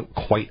me. I don't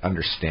quite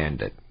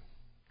understand it.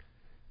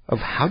 Of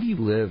how do you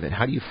live and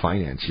how do you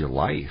finance your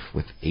life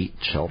with 8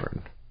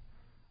 children?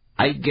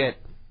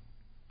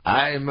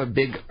 I'm a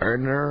big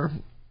earner.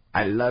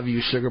 I love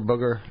you, sugar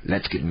booger.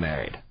 Let's get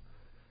married.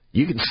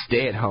 You can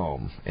stay at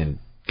home and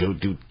go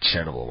do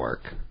charitable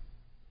work.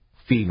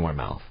 Feeding one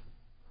mouth.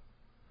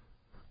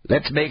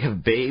 Let's make a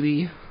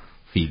baby.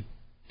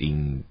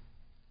 Feeding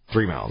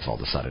 3 mouths all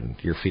of a sudden.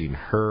 You're feeding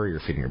her, you're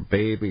feeding your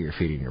baby, you're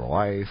feeding your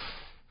wife,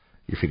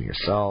 you're feeding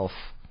yourself.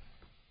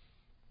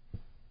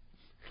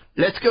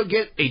 Let's go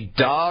get a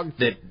dog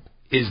that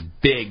is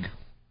big.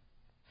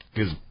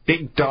 Because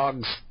big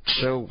dogs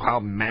show how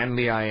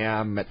manly I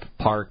am at the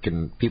park,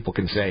 and people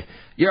can say,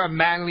 you're a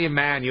manly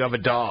man, you have a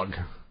dog.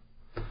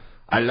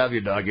 I love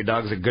your dog. Your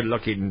dog's a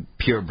good-looking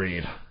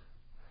purebred.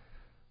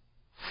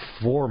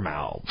 4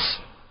 mouths.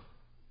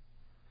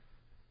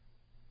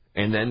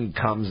 And then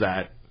comes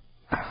that,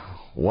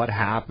 what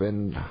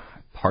happened,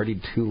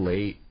 partied too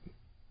late,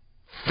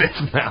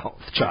 5th mouth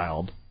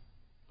child.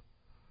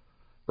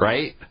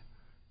 Right?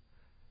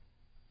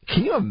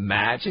 Can you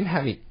imagine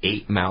having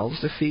 8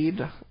 mouths to feed?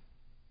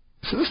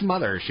 So this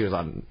mother, she was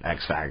on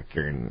X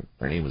Factor, and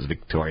her name was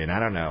Victoria, and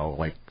I don't know,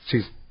 like,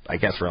 she's, I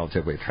guess,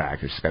 relatively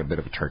attractive. She's got a bit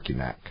of a turkey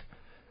neck.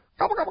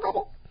 Gobble, gobble,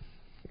 gobble.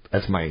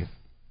 That's my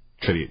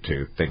tribute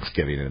to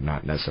Thanksgiving, and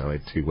not necessarily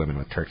to women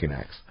with turkey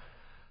necks.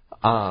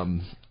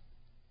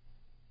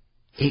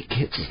 8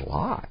 kids is a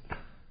lot.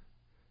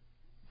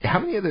 How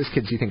many of those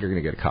kids do you think are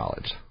going to go to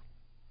college?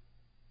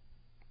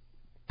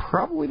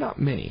 Probably not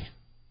many.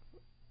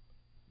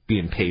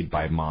 Being paid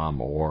by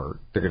mom, or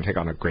they're going to take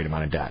on a great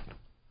amount of debt.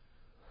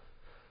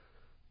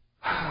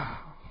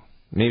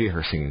 Maybe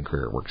her singing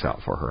career works out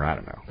for her. I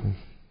don't know.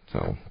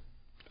 So,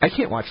 I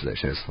can't watch those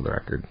shows, for the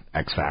record.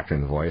 X Factor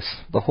and The Voice.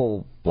 The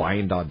whole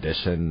blind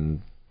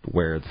audition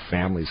where the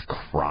family's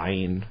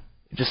crying.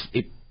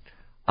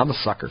 I'm a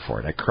sucker for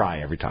it. I cry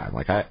every time.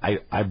 Like,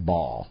 I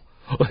bawl.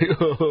 Like,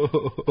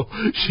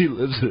 oh, she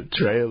lives in a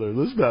trailer.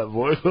 Listen to that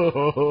voice.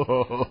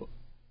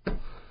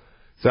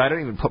 So I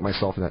don't even put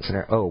myself in that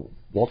scenario. Oh,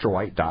 Walter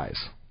White dies.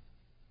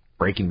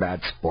 Breaking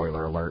Bad,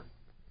 spoiler alert.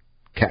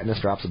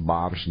 Katniss drops a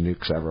bomb. She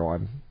nukes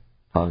everyone.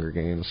 Hunger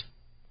Games.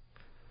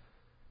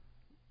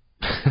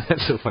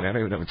 That's so funny. I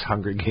don't even know if it's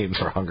Hunger Games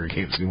or Hunger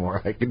Games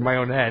anymore. Like, in my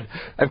own head,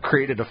 I've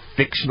created a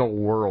fictional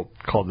world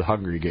called the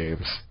Hunger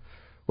Games,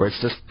 where it's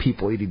just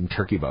people eating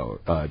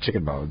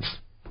chicken bones.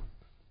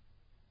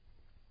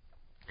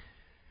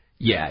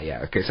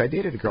 Yeah. Okay, so I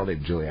dated a girl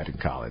named Juliet in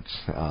college.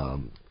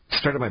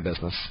 Started my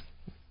business.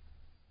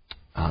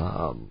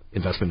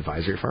 Investment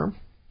advisory firm.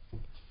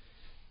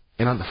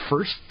 And on the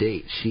first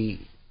date,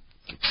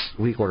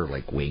 we ordered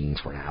like wings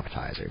for an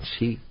appetizer.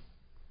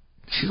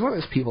 She's one of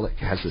those people that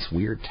has this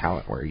weird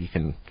talent where you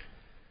can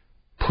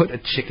put a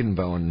chicken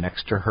bone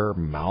next to her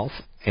mouth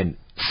and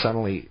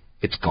suddenly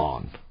it's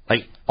gone.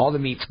 Like, all the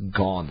meat's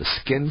gone. The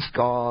skin's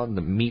gone,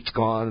 the meat's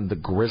gone, the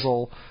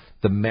grizzle,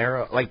 the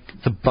marrow. Like,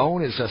 the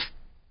bone is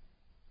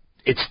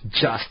it's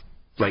just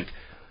like,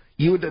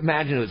 you would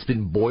imagine it's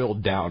been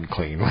boiled down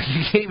clean. Like,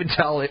 you can't even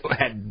tell it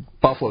had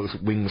buffalo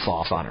wing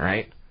sauce on it,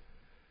 right?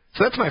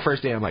 So that's my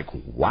first day. I'm like,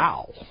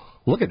 wow,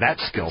 look at that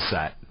skill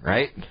set,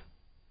 right?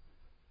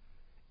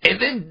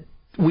 And then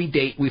we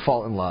date, we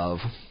fall in love.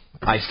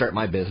 I start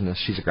my business.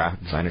 She's a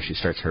graphic designer. She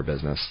starts her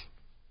business.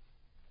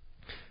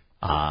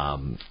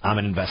 I'm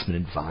an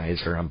investment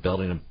advisor. I'm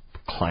building a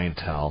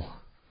clientele.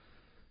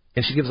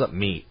 And she gives up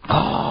meat.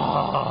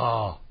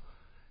 Oh!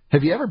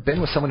 Have you ever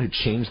been with someone who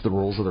changed the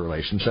rules of the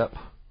relationship?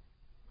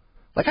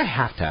 Like, I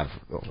have to have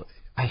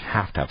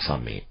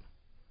some meat.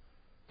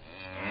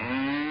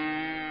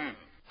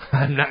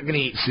 I'm not going to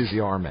eat Susie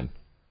Orman.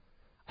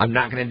 I'm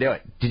not going to do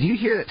it. Did you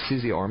hear that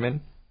Susie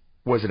Orman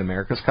was at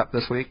America's Cup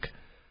this week?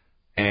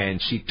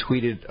 And she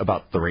tweeted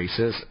about the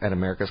races at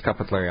America's Cup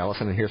with Larry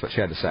Ellison, and here's what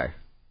she had to say.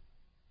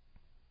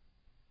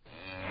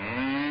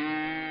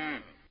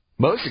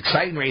 Most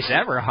exciting race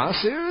ever, huh,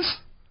 Suze?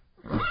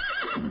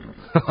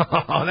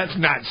 Oh, that's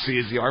not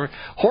Susie Orman.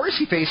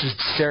 Horsey faces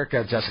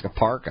Sarah Jessica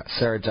Parker.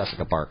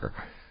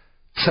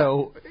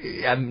 So,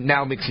 I'm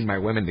now mixing my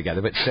women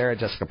together, but Sarah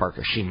Jessica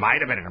Parker, she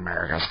might have been in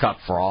America's Cup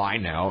for all I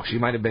know. She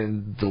might have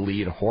been the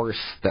lead horse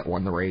that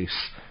won the race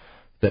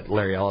that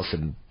Larry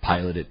Ellison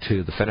piloted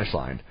to the finish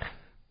line.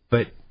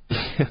 But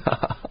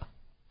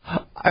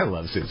I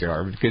love Susie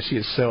Orman because she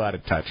is so out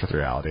of touch with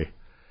reality.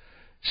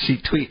 She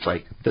tweets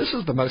like, "This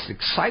is the most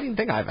exciting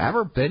thing I've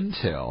ever been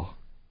to,"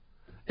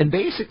 and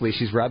basically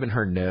she's rubbing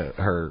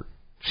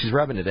she's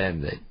rubbing it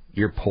in that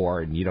you're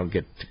poor and you don't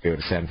get to go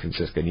to San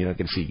Francisco and you don't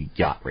get to see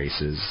yacht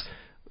races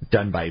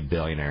done by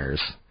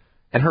billionaires.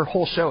 And her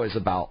whole show is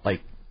about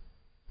like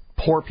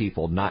poor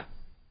people not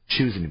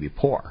choosing to be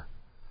poor.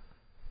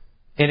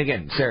 And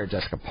again, Sarah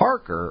Jessica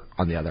Parker,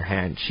 on the other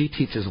hand, she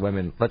teaches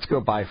women, let's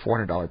go buy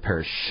 $400 pair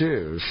of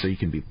shoes so you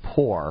can be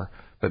poor,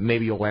 but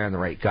maybe you'll land the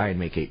right guy and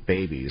make 8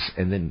 babies,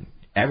 and then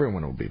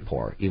everyone will be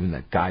poor, even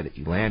that guy that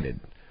you landed.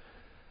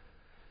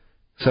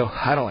 So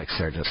I don't like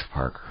Sarah Jessica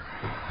Parker.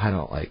 I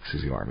don't like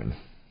Susie Orman.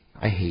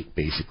 I hate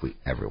basically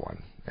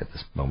everyone at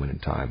this moment in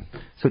time.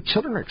 So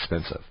children are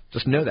expensive.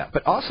 Just know that.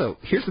 But also,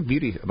 here's the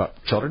beauty about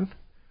children.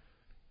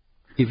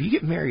 If you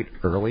get married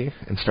early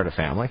and start a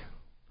family,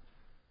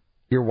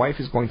 your wife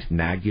is going to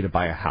nag you to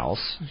buy a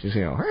house. She's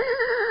going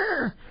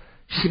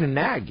to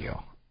nag you.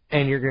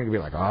 And you're going to be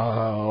like, oh,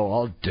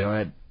 I'll do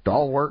it.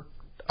 I'll work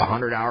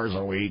 100 hours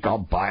a week. I'll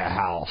buy a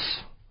house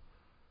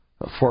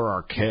for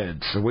our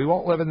kids. So we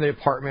won't live in the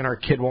apartment. Our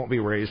kid won't be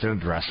raised in a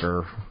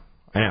dresser.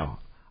 I know.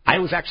 I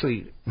was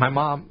actually,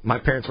 my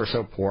parents were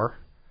so poor.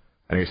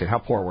 I know you're saying, how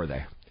poor were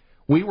they?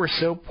 We were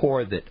so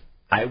poor that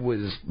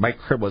my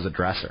crib was a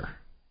dresser.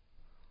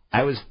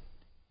 I was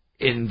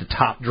in the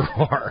top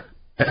drawer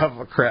of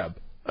a crib.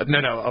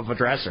 Of a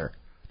dresser.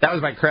 That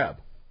was my crib.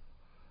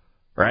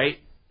 Right?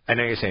 I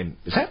know you're saying,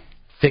 is that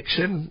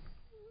fiction?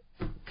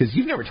 Because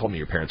you've never told me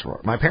your parents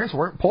were. My parents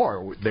weren't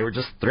poor. They were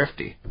just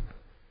thrifty.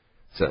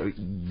 So,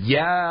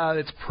 yeah,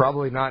 it's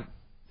probably not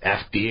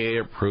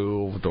FDA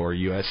approved or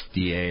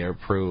USDA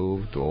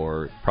approved,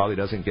 or probably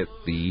doesn't get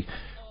the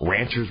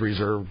Rancher's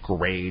Reserve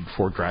grade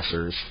for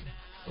dressers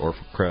or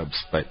for cribs.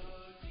 But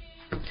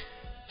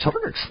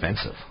children are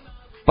expensive.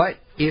 But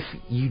if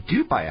you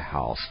do buy a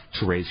house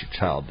to raise your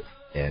child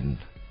in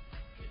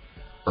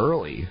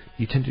early,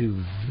 you tend to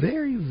do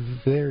very,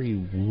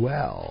 very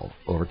well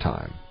over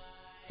time.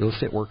 Real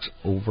estate works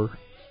over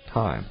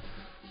time.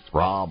 It's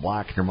Rob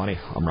Black and Your Money.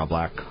 I'm Rob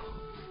Black.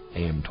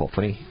 AM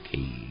 1220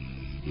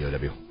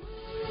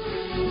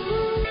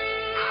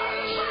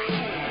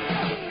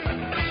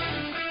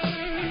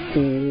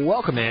 KDOW.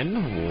 Welcome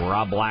in.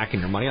 Rob Black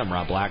and Your Money. I'm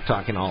Rob Black,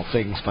 talking all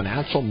things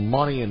financial,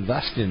 money,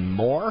 investing, and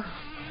more.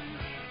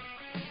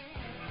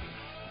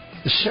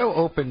 The show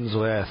opens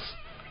with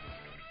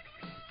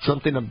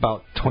something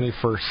about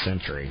 21st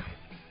century.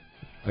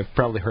 I've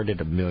probably heard it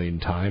a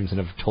million times, and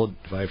if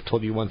I've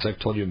told you once, I've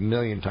told you a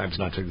million times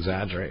not to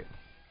exaggerate.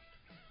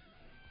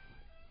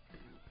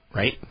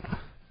 Right?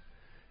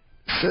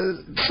 So,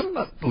 something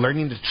about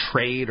learning to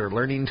trade or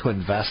learning to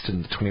invest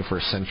in the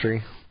 21st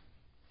century.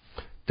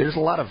 There's a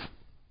lot of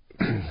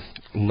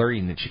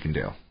learning that you can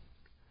do.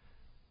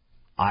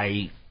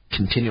 I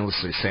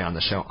continuously say on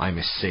the show, I'm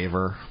a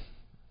saver.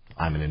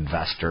 I'm an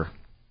investor.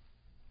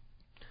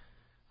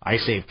 I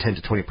save 10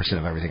 to 20%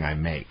 of everything I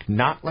make.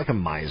 Not like a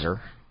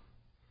miser,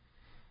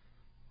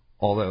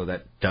 although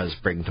that does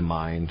bring to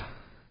mind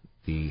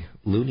the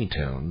Looney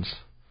Tunes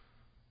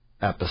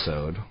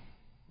episode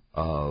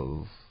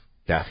of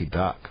Daffy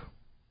Duck.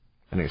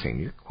 And you're saying,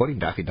 you're quoting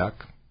Daffy Duck?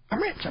 I'm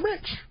rich, I'm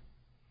rich.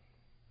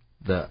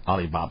 The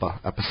Alibaba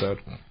episode,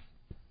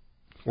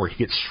 where he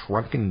gets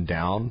shrunken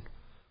down.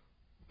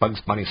 Bugs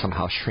Bunny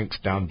somehow shrinks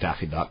down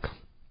Daffy Duck.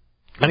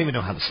 I don't even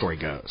know how the story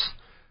goes.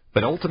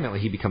 But ultimately,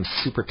 he becomes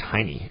super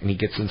tiny, and he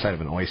gets inside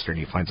of an oyster, and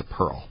he finds a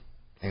pearl.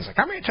 And he's like,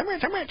 I'm rich, I'm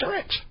rich, I'm rich, I'm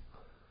rich.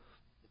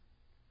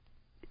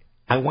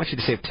 I want you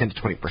to save 10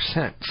 to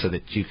 20% so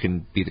that you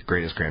can be the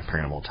greatest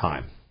grandparent of all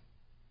time.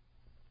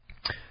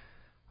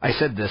 I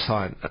said this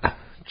on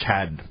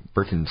Chad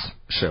Burton's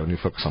show, New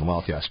Focus on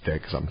Wealth, yesterday,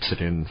 because I'm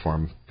sitting in for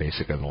him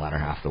basically in the latter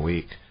half of the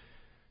week,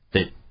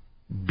 that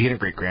being a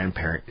great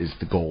grandparent is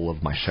the goal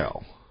of my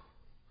show.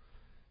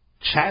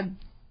 Chad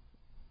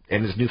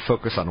and his New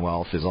Focus on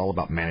Wealth is all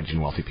about managing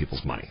wealthy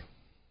people's money.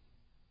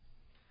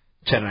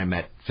 Chad and I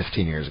met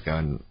 15 years ago,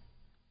 and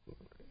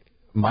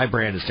my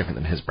brand is different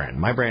than his brand.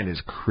 My brand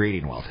is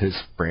creating wealth. His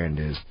brand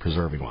is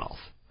preserving wealth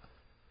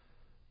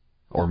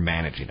or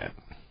managing it.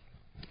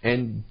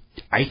 And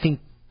I think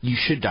you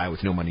should die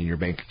with no money in your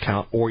bank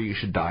account, or you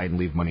should die and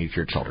leave money to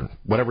your children.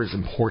 Whatever is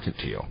important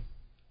to you.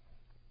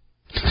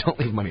 Don't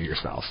leave money to your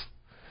spouse.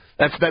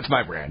 That's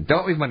my brand.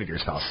 Don't leave money to your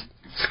spouse.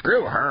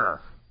 Screw her.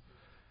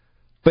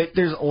 But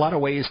there's a lot of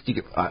ways to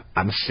get...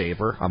 I'm a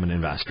saver. I'm an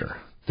investor.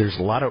 There's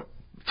a lot of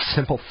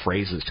simple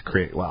phrases to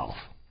create wealth.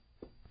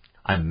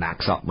 I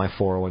max out my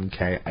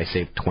 401k. I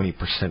save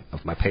 20%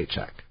 of my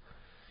paycheck.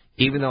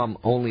 Even though I'm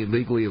only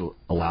legally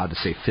allowed to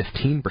save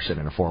 15%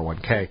 in a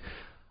 401k,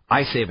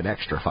 I save an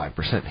extra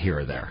 5% here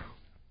or there.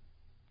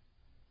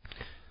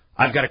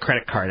 I've got a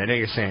credit card. I know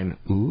you're saying,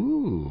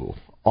 ooh.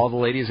 All the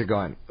ladies are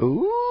going,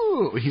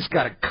 ooh, he's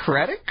got a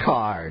credit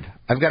card.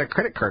 I've got a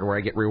credit card where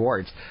I get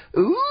rewards.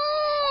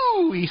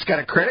 Ooh, he's got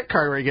a credit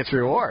card where he gets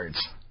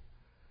rewards.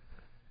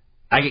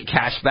 I get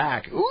cash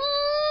back.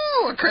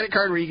 Ooh, a credit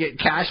card where you get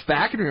cash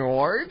back and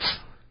rewards.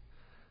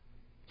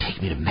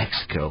 Take me to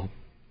Mexico.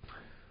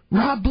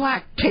 Rob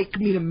Black, take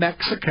me to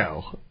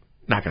Mexico.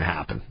 Not going to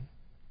happen.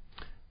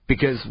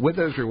 Because with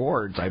those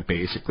rewards, I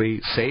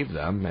basically save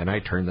them and I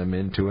turn them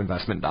into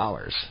investment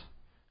dollars.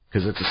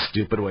 Because it's a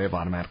stupid way of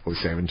automatically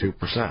saving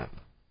 2%.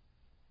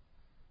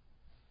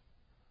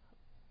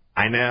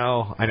 I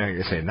know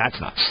you're saying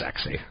that's not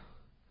sexy.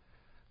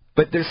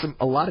 But there's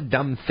a lot of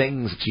dumb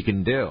things that you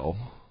can do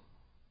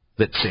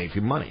that save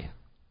you money.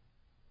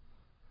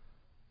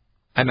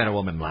 I met a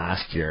woman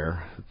last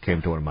year who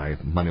came to one of my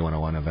Money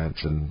 101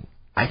 events, and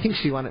I think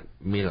she wanted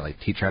me to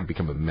teach her how to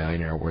become a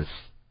millionaire with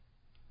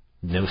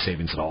no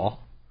savings at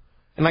all.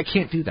 And I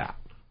can't do that.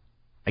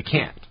 I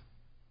can't.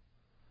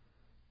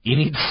 You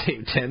need to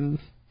save 10,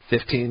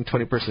 15,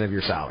 20% of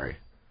your salary.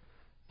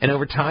 And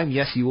over time,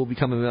 yes, you will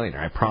become a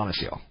millionaire. I promise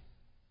you.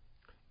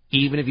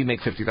 Even if you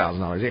make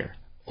 $50,000 a year.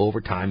 Over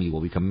time, you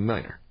will become a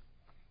millionaire.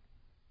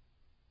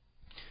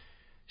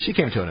 She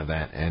came to an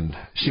event, and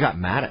she got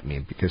mad at me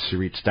because she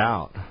reached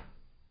out.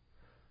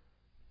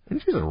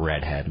 And she's a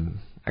redhead, and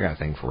I got a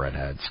thing for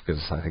redheads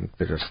because I think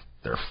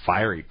they're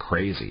fiery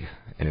crazy.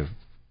 And if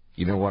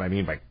you know what I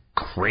mean by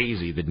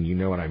crazy, then you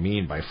know what I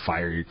mean by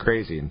fiery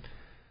crazy. And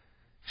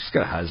she's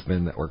got a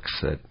husband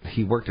that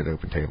he worked at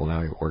OpenTable,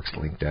 now he works at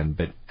LinkedIn,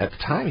 but at the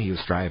time he was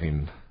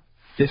driving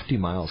 50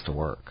 miles to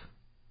work.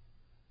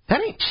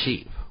 That ain't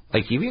cheap.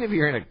 Even if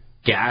you're in a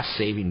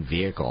gas-saving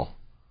vehicle,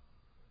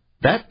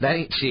 that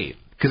ain't cheap,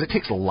 because it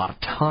takes a lot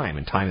of time,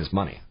 and time is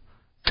money.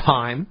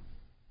 Time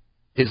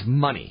is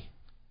money.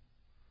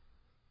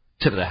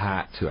 Tip of the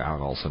hat to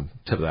Alan Olson.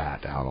 Tip of the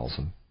hat to Alan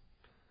Olson.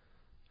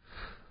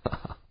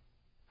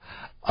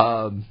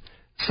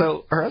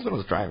 So her husband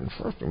was driving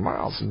 50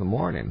 miles in the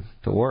morning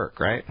to work,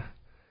 right?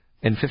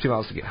 And 50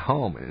 miles to get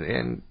home.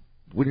 And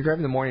when you're driving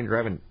in the morning and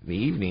driving in the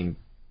evening,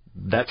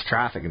 that's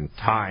traffic, and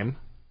time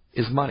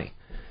is money.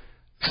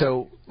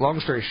 So long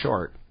story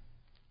short,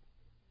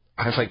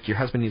 I was like, your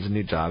husband needs a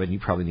new job, and you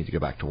probably need to go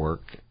back to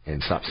work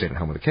and stop staying at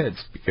home with the kids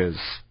because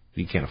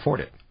you can't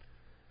afford it.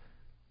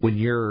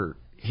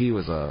 He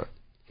was a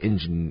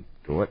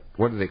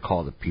what do they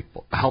call the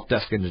people? A help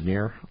desk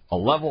engineer, a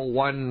level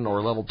 1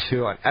 or level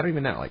 2. I don't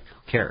even know.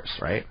 Who cares,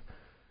 right?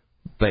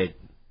 But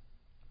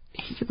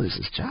he could lose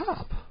his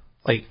job.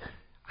 I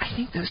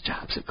think those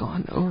jobs have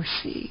gone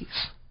overseas.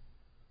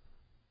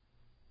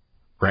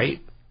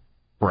 Right?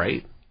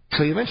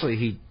 So eventually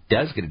he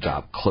does get a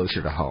job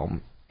closer to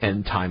home,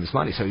 and time is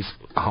money. So he's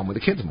home with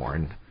the kids more.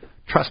 And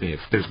trust me, if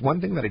there's one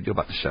thing that I do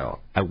about the show,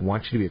 I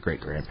want you to be a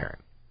great grandparent.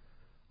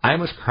 I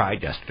almost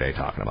cried yesterday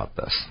talking about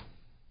this.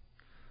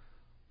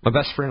 My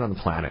best friend on the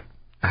planet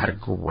had a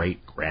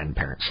great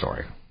grandparent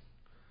story.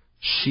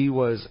 She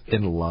was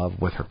in love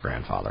with her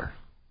grandfather.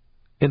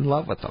 In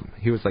love with him.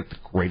 He was the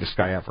greatest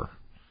guy ever.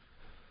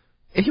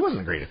 And he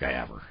wasn't the greatest guy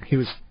ever. He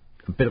was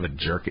a bit of a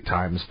jerk at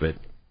times, but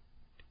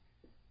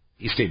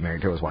he stayed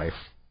married to his wife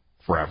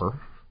forever.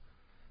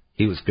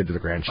 He was good to the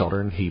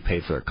grandchildren. He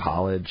paid for their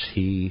college.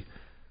 He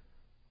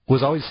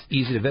was always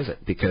easy to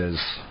visit because,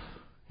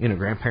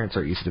 grandparents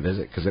are easy to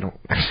visit because they don't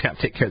actually have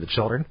to take care of the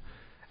children.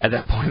 At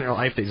that point in their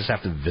life, they just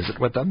have to visit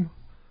with them.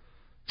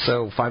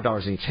 So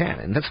 $5 in each hand.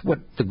 And that's what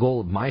the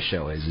goal of my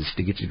show is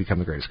to get you to become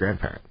the greatest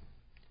grandparent.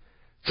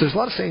 So there's a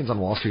lot of sayings on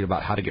Wall Street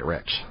about how to get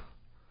rich.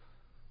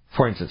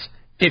 For instance,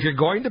 if you're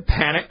going to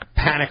panic,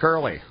 panic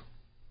early.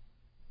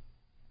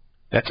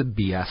 That's a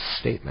BS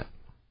statement.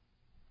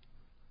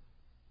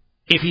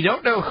 If you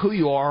don't know who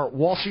you are,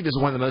 Wall Street is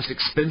one of the most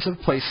expensive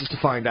places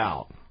to find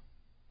out.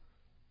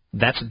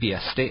 That's a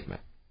BS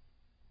statement.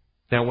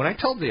 Now, when I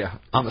told you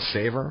I'm a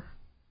saver,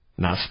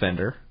 not a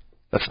spender,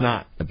 that's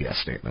not a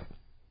BS statement.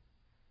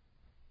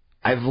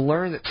 I've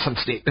learned that some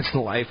statements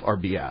in life are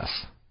BS.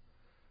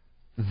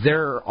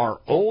 There are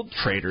old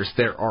traders,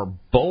 there are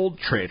bold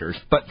traders,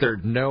 but there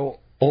are no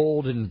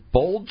old and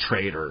bold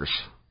traders.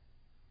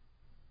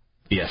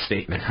 BS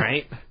statement,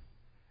 right?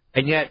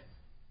 And yet,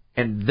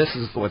 and this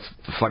is what's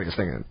the funniest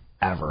thing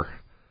ever,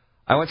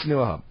 I once knew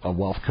a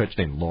wealth coach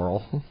named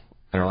Laurel, and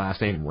her last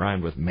name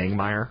rhymed with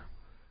Mangmeyer.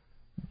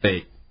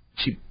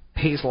 She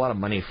pays a lot of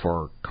money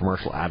for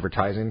commercial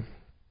advertising.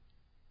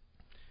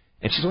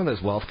 And she's one of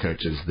those wealth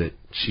coaches that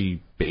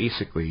she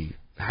basically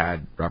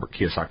had Robert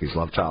Kiyosaki's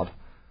love child.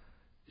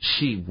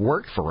 she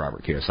worked for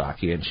Robert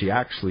Kiyosaki, and she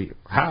actually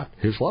had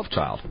his love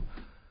child.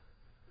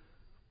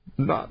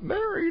 Not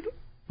married.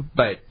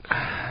 But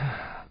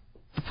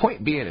the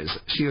point being is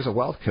she was a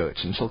wealth coach,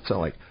 and she'll tell,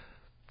 like,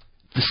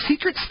 the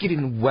secrets to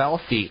getting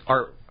wealthy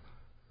are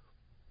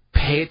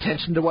pay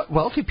attention to what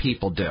wealthy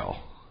people do.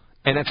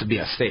 And that's a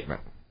BS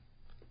statement.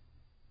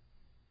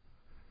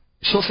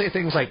 She'll say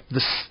things like,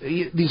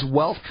 these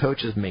wealth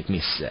coaches make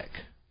me sick.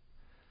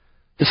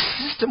 The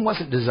system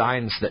wasn't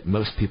designed so that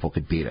most people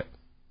could beat it.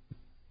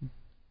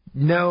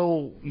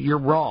 No, you're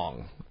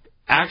wrong.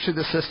 Actually,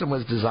 the system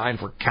was designed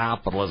for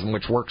capitalism,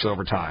 which works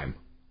over time.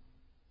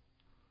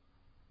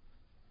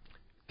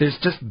 There's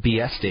just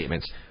BS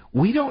statements.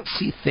 We don't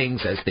see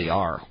things as they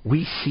are.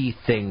 We see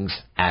things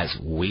as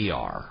we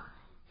are.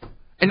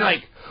 And you're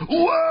like,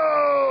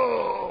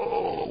 whoa!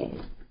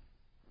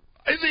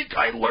 I think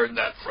I learned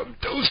that from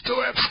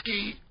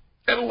Dostoevsky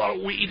and a lot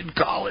of weed in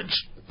college.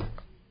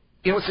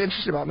 You know what's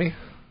interesting about me?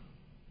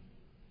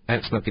 I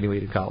didn't smoke any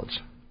weed in college.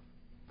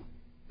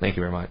 Thank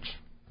you very much.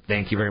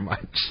 Thank you very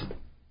much.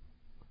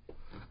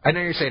 I know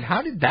you're saying,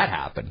 how did that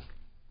happen?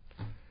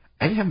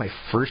 I didn't have my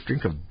first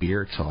drink of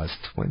beer till I was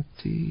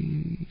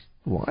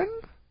 21.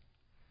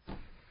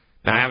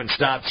 Now, I haven't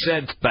stopped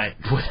since, but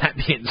with that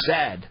being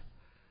said,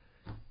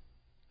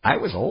 I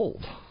was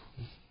old.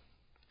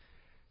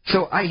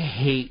 So I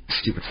hate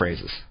stupid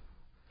phrases.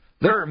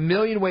 There are a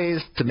million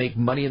ways to make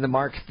money in the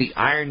market. The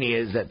irony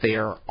is that they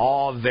are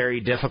all very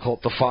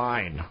difficult to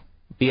find.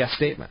 BS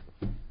statement.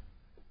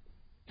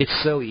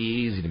 It's so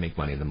easy to make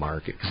money in the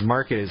market because the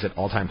market is at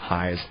all-time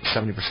highs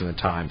 70% of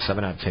the time,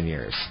 7 out of 10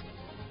 years.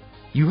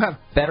 You have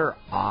better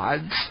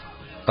odds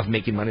of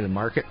making money in the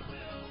market.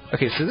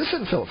 Okay, so this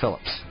isn't Philip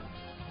Phillips.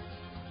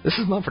 This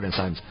is Mumford &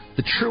 Sons,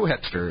 the true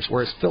hipsters,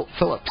 whereas Philip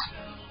Phillips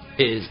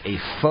is a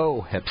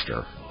faux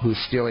hipster who's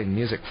stealing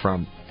music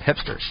from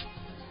hipsters.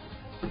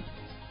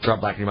 Rob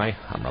Black, you money?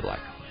 I'm Rob Black.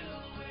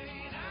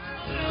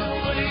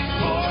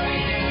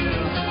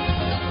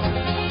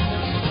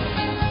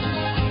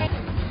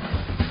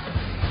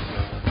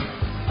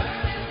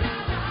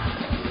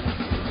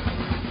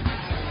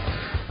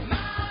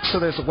 So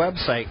there's a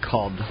website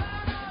called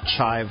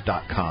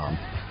Chive.com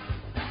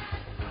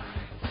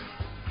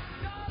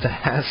that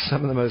has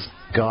some of the most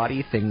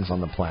gaudy things on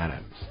the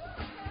planet.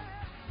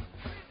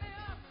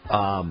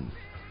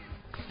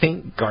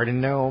 Think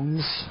garden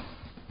gnomes.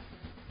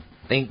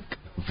 Think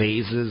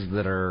vases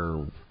that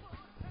are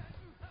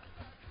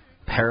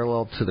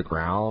parallel to the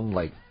ground.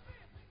 Like,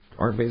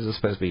 aren't vases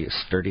supposed to be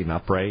sturdy and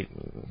upright?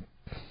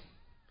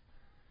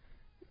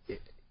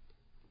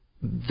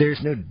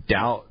 There's no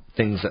doubt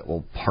things that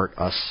will part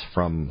us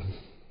from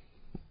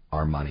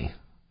our money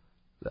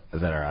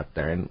that are out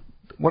there. And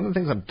one of the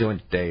things I'm doing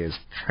today is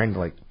trying to,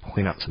 like,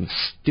 point out some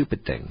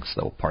stupid things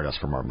that will part us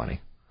from our money.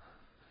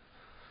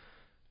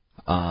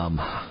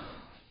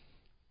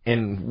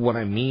 And what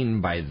I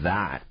mean by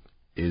that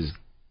is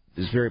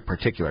very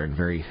particular and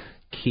very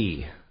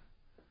key.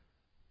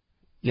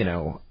 You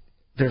know,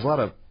 there's a lot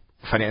of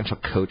financial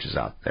coaches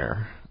out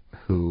there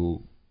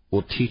who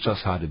will teach us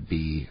how to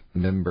be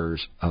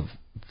members of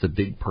the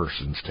big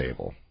person's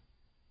table.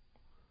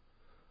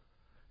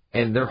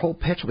 And their whole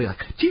pitch will be like,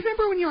 do you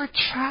remember when you were a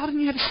child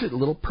and you had to sit at the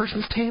little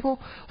person's table?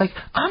 Like,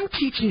 I'm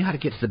teaching you how to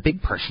get to the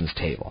big person's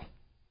table.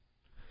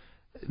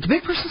 The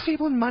big person's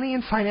table in money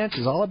and finance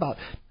is all about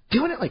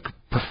doing it like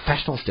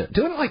professionals do it,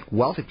 doing it like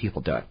wealthy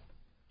people do it.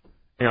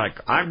 And you're like,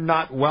 I'm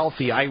not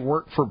wealthy. I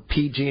work for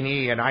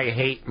PG&E and I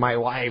hate my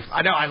wife.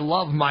 I know I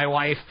love my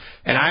wife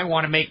and I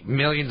want to make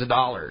millions of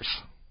dollars.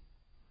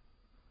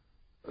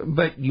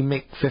 But you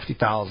make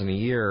 $50,000 a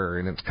year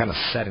and it's kind of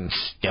set in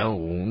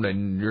stone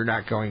and you're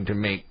not going to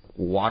make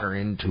water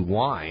into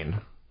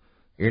wine.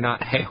 You're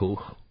not hey-hoo.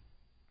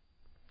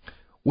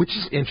 Which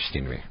is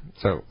interesting to me.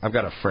 So I've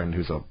got a friend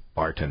who's a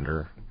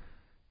bartender.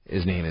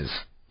 His name is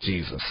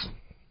Jesus.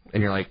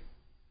 And you're like,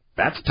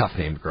 that's a tough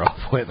name to grow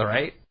up with,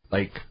 right?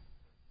 Like,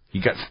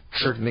 you got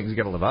certain things you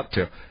got to live up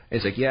to. And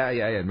he's like, yeah.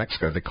 In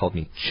Mexico, they called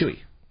me Chewy.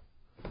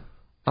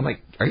 I'm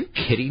like, are you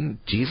kidding?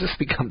 Jesus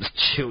becomes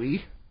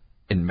Chewy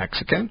in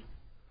Mexican?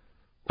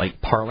 Like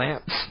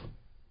parlance?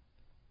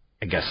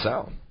 I guess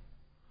so.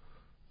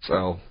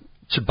 So,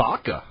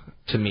 Chewbacca,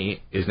 to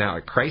me, is now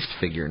a Christ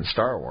figure in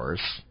Star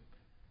Wars.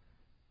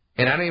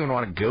 And I don't even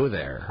want to go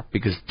there,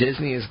 because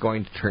Disney is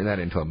going to turn that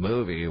into a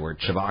movie where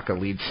Chewbacca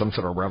leads some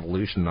sort of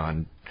revolution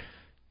on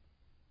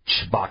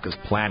Chewbacca's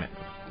planet.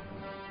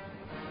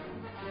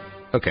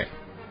 Okay,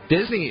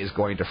 Disney is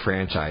going to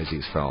franchise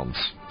these films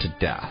to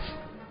death.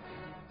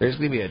 There's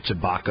going to be a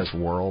Chewbacca's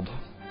world.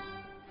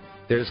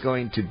 There's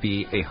going to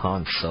be a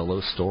Han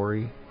Solo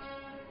story.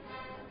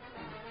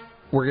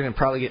 We're going to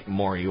probably get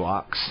more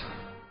Ewoks,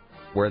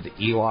 where the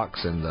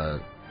Ewoks and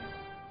the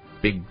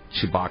big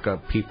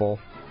Chewbacca people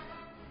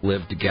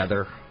live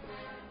together.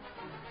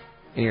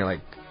 And you're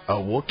like, a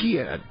Wookiee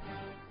and an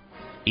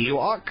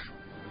Ewok?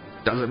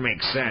 Doesn't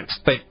make sense.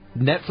 But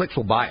Netflix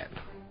will buy it.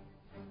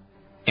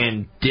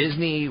 And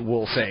Disney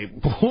will say,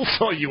 we'll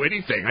sell you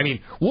anything. I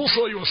mean, we'll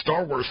sell you a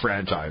Star Wars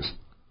franchise.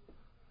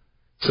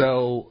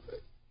 So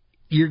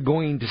you're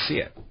going to see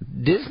it.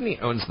 Disney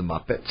owns the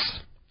Muppets.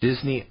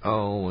 Disney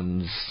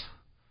owns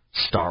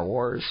Star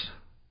Wars.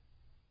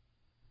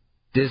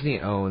 Disney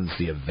owns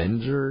the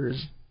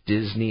Avengers.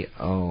 Disney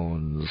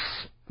owns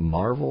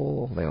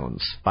Marvel. They own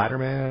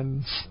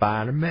Spider-Man.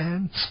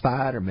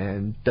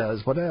 Spider-Man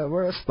does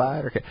whatever a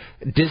spider can.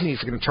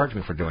 Disney's going to charge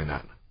me for doing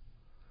that.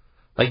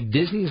 Like,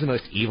 Disney is the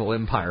most evil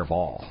empire of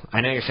all.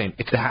 I know you're saying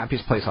it's the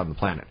happiest place on the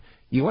planet.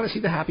 You want to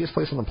see the happiest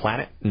place on the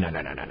planet? No.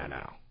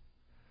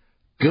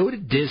 Go to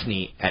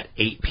Disney at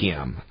 8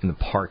 p.m. in the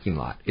parking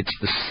lot. It's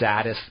the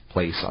saddest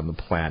place on the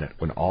planet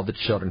when all the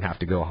children have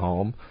to go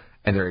home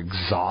and they're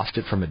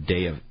exhausted from a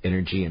day of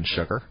energy and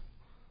sugar.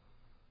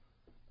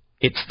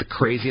 It's the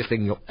craziest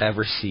thing you'll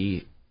ever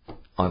see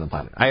on the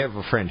planet. I have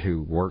a friend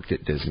who worked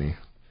at Disney,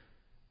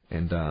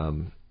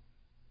 and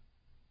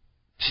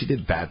she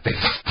did bad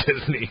things at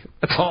Disney.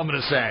 That's all I'm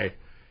going to say.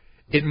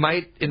 It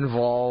might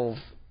involve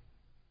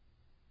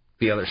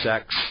the other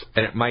sex,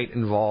 and it might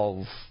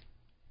involve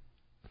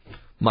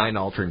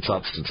mind-altering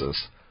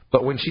substances.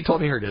 But when she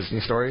told me her Disney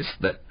stories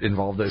that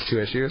involved those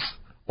two issues,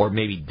 or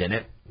maybe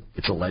didn't,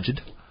 it's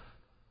alleged,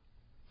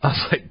 I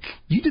was like,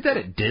 you did that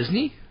at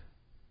Disney?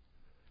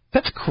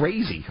 That's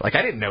crazy. Like,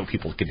 I didn't know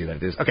people could do that at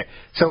Disney. Okay,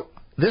 so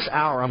this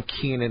hour I'm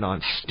keying in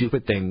on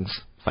stupid things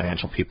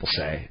financial people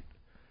say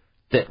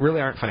that really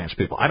aren't financial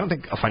people. I don't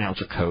think a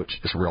financial coach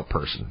is a real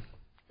person.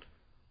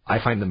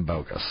 I find them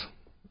bogus.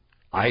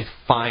 I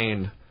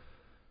find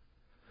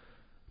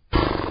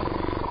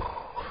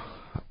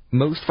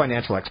most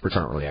financial experts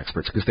aren't really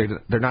experts because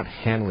they're not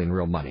handling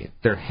real money.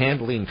 They're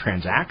handling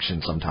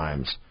transactions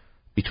sometimes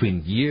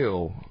between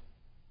you,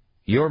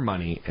 your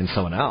money, and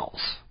someone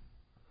else.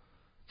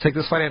 It's like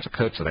this financial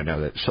coach that I know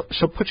that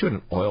she'll put you in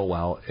an oil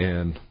well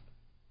in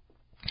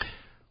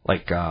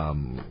like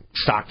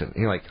Stockton. And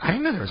you're like, I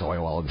didn't know there was an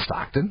oil well in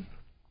Stockton.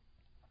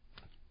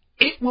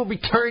 It will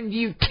return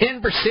you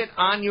 10%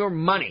 on your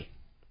money.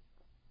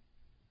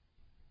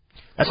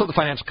 That's what the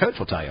financial coach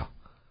will tell you.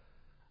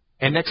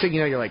 And next thing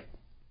you know, you're like,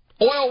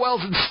 oil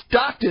wells in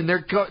Stockton,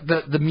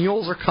 the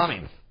mules are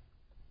coming.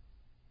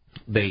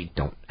 They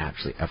don't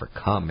actually ever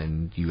come,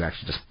 and you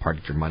actually just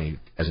parted your money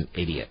as an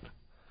idiot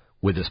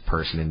with this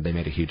person, and they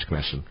made a huge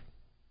commission.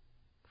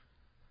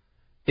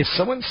 If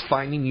someone's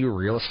finding you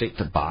real estate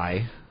to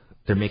buy,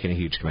 they're making a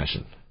huge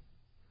commission.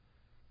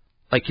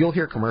 Like, you'll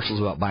hear commercials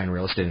about buying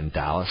real estate in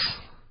Dallas,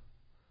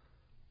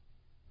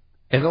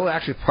 and they'll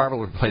actually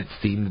probably play the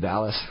theme to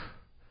Dallas.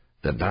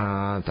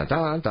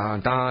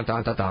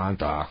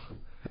 Da-da-da-da-da-da-da-da-da.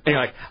 And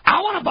you're like,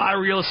 I want to buy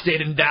real estate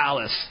in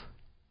Dallas.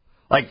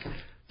 Like,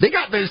 they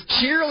got those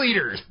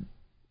cheerleaders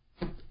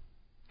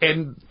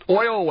and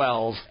oil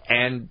wells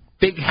and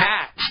big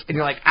hats. And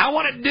you're like, I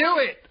want to do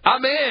it.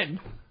 I'm in.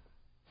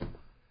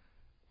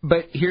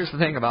 But here's the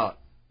thing about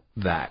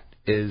that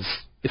is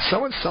if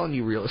someone's selling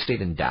you real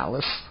estate in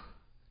Dallas,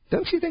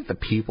 don't you think the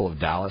people of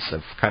Dallas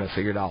have kind of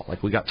figured out,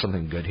 like, we got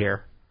something good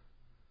here?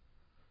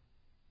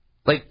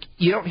 Like,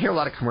 you don't hear a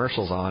lot of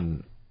commercials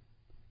on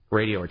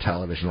radio or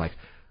television like,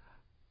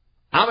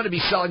 I'm going to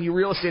be selling you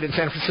real estate in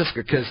San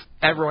Francisco because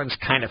everyone's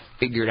kind of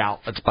figured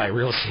out let's buy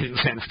real estate in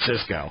San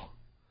Francisco.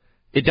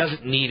 It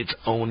doesn't need its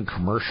own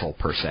commercial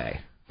per se.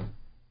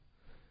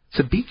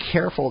 So be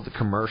careful of the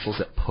commercials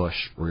that push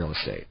real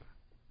estate.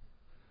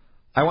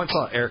 I once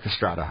saw Eric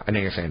Estrada. I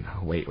know you're saying,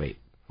 wait.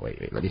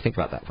 Let me think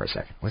about that for a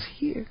second. Was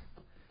he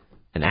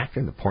an actor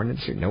in the porn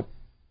industry? Nope.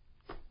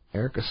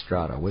 Eric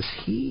Estrada. Was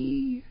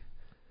he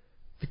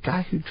the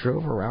guy who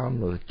drove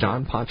around with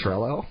John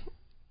Poncherello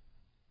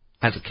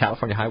as a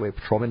California highway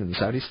patrolman in the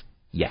 70s?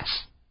 Yes,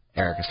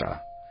 Eric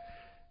Estrada.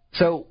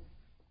 So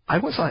I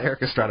once saw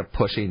Eric Estrada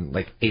pushing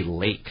like a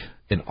lake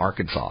in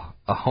Arkansas,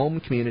 a home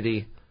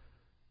community,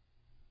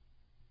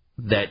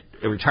 a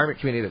retirement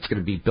community that's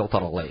going to be built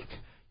on a lake.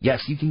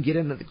 Yes, you can get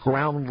in at the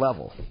ground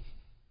level.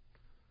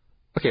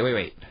 Okay,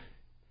 wait.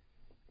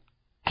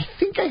 I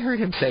think I heard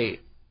him say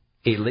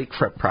a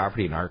lakefront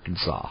property in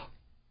Arkansas.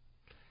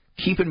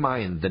 Keep in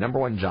mind, the number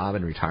one job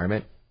in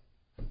retirement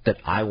that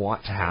I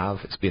want to have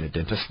is being a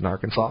dentist in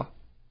Arkansas.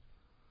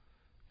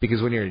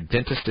 Because when you're a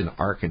dentist in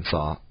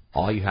Arkansas,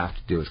 all you have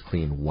to do is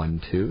clean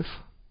one tooth.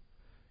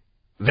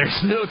 There's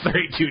no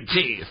 32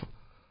 teeth.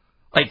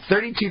 Like,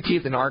 32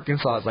 teeth in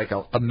Arkansas is like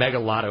a mega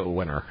lotto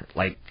winner.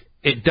 Like,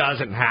 it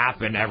doesn't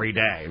happen every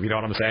day. You know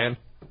what I'm saying?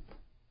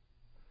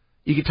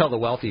 You can tell the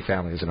wealthy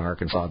families in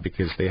Arkansas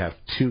because they have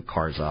 2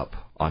 cars up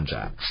on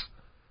jacks.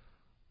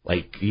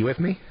 Like, you with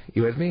me?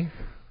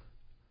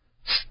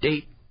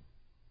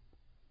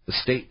 The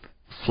state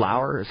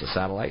flower is a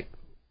satellite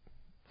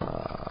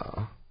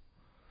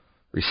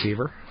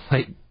receiver.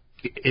 Like,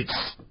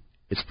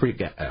 it's pretty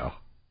ghetto.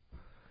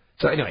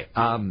 So anyway,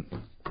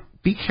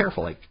 be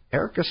careful. Like,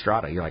 Eric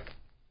Estrada, you're like,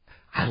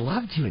 I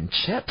loved you in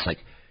Chips. Like,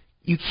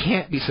 you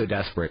can't be so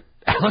desperate,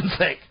 Alan's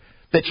like,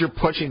 that you're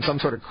pushing some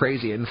sort of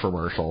crazy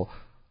infomercial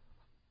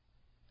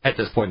at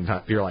this point in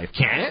time your life.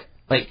 Can it?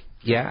 Like,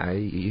 yeah,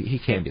 he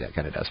can be that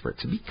kind of desperate.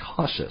 So be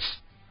cautious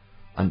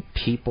on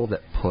people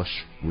that push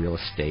real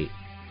estate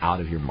out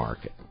of your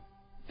market.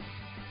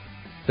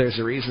 there's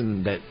a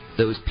reason that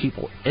those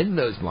people in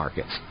those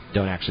markets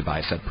don't actually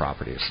buy said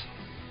properties.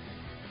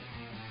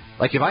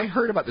 Like, if I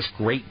heard about this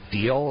great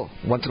deal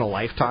once in a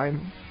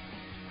lifetime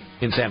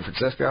in San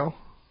Francisco,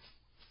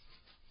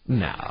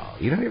 no,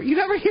 you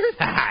never hear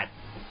that.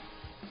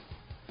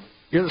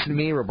 You're listening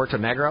to me, Roberto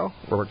Negro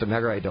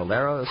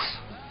Idoleros,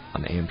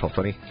 on the AM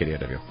 1220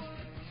 KDOW.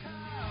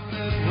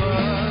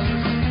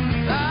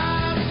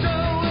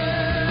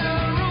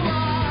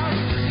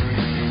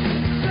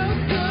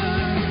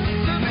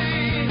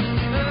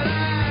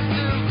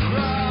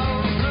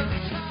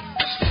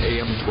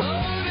 AM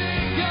 12.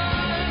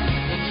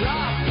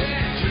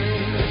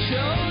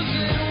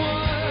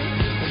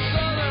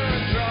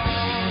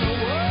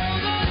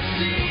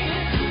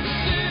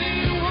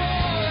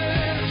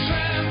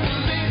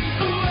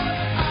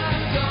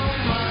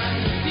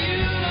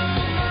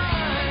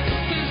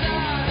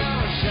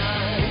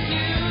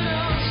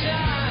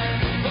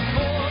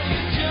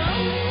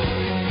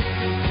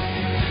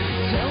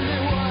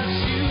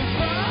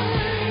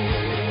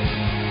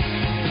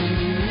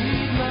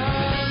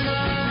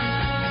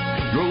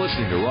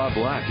 Listening to Rob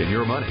Black and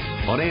Your Money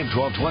on AM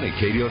 1220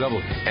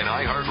 KDOW, an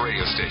iHeart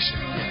radio station.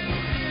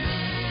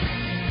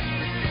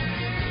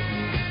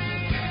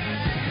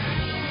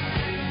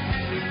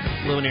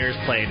 Lumineers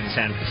played in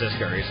San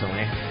Francisco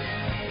recently.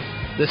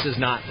 This is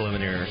not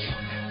Lumineers.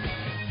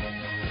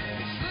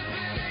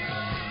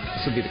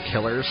 This would be the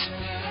Killers,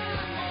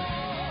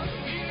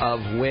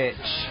 of which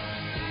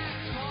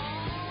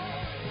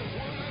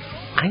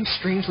I'm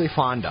strangely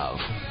fond of,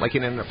 like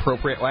in an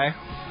appropriate way.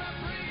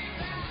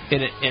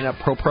 In an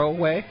inappropriate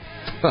way?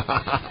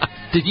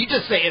 Did you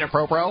just say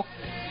inappropriate?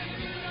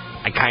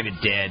 I kind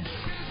of did.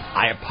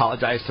 I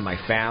apologize to my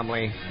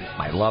family,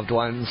 my loved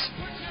ones,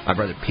 my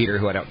brother Peter,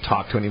 who I don't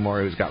talk to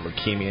anymore, who's got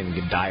leukemia and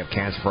could die of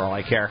cancer for all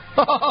I care.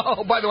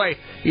 Oh, by the way,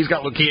 he's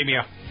got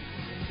leukemia.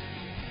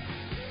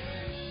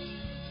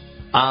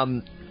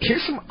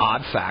 Here's some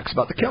odd facts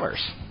about the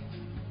Killers.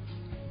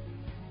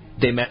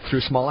 They met through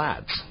small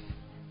ads.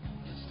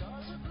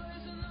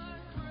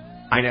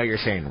 I know you're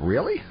saying,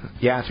 really?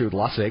 Yeah, through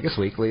Las Vegas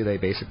Weekly, they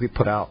basically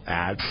put out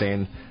ads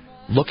saying,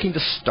 looking to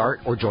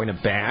start or join a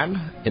band,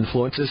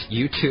 influences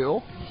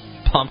U2,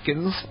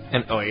 Pumpkins,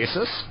 and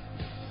Oasis.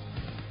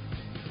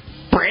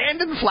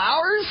 Brandon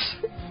Flowers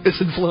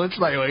is influenced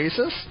by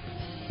Oasis?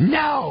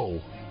 No!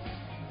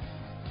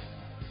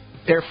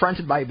 They're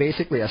fronted by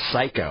basically a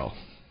psycho.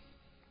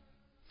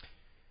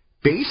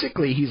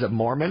 Basically, he's a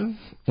Mormon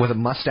with a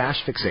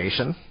mustache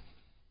fixation.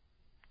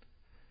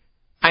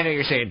 I know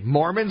you're saying,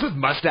 Mormons with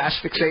mustache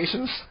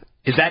fixations?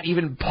 Is that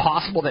even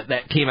possible that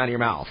that came out of your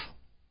mouth?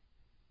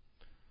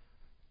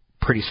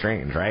 Pretty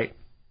strange, right?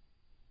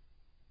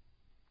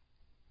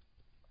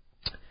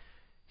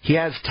 He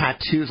has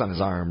tattoos on his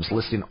arms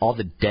listing all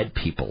the dead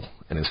people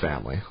in his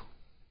family.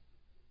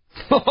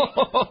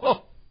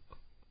 I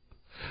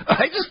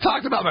just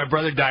talked about my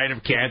brother dying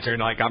of cancer and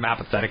like I'm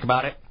apathetic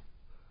about it.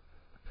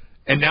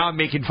 And now I'm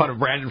making fun of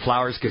Brandon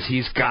Flowers because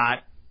he's got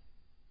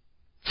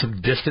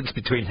some distance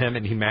between him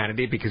and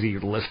humanity because he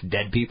lists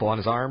dead people on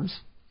his arms.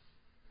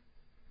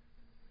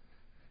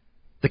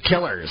 The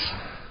Killers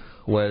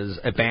was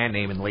a band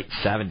name in the late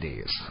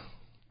 70s.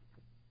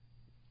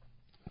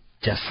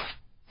 Just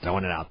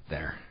throwing it out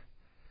there.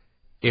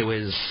 It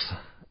was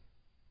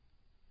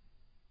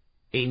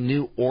a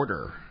New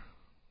Order,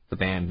 the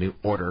band New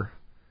Order.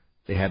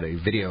 They had a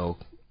video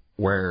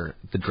where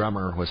the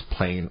drummer was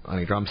playing on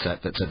a drum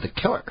set that said The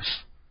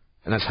Killers.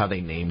 And that's how they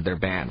named their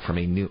band, from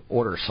a New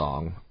Order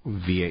song,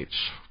 VH1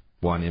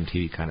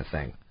 MTV kind of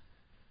thing.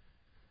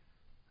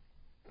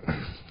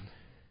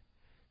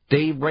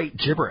 They write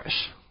gibberish.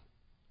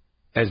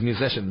 As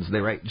musicians, they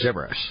write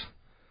gibberish.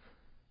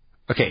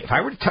 Okay, if I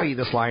were to tell you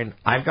this line,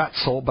 I've got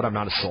soul, but I'm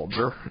not a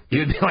soldier,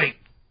 you'd be like,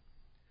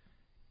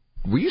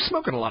 were you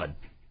smoking a lot of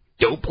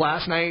dope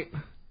last night?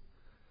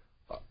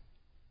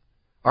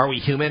 Are we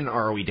human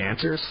or are we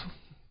dancers?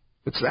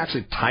 It's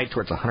actually tied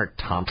towards a Hunter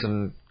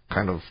Thompson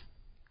kind of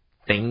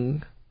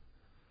thing.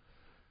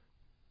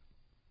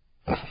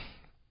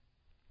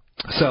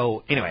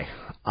 So, anyway,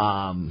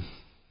 are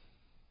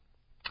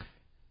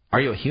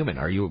you a human?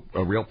 Are you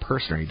a real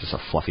person or are you just a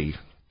fluffy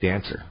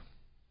dancer?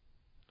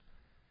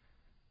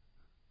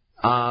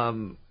 I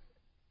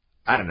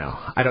don't know.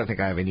 I don't think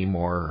I have any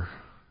more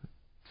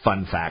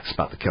fun facts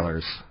about the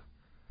Killers.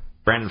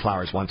 Brandon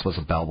Flowers once was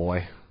a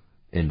bellboy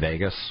in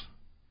Vegas.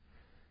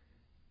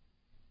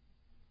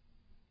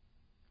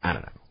 I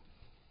don't know.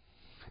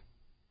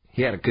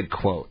 He had a good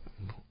quote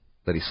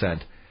that he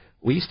said,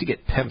 "We used to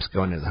get pimps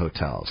going to the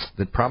hotels.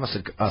 They'd promise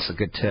us a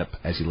good tip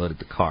as he loaded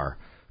the car,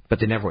 but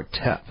they never would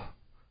tip.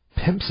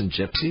 Pimps and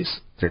gypsies,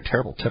 they're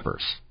terrible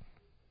tippers."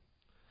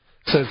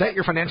 So is that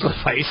your financial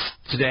advice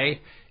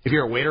today? If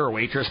you're a waiter or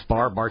waitress,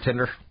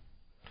 bartender,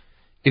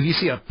 if you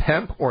see a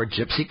pimp or a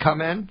gypsy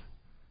come in,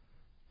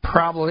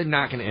 probably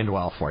not going to end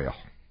well for you.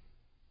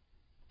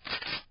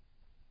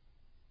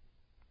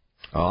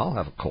 Oh, I'll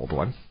have a cold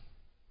one.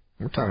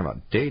 We're talking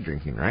about day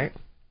drinking, right?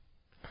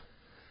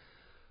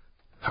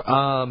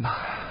 I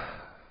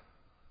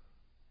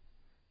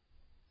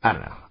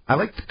don't know. I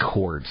like the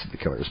chords that the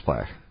Killers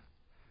play.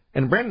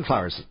 And Brandon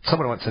Flowers,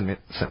 someone once sent me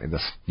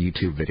this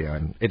YouTube video,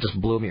 and it just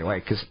blew me away,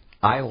 because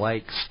I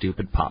like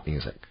stupid pop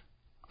music.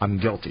 I'm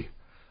guilty.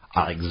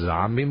 I like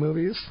zombie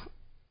movies,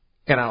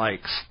 and I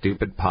like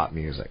stupid pop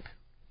music.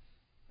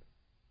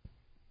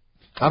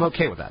 I'm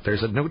okay with that.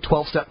 There's no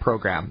 12-step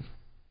program,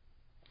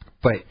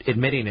 but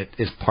admitting it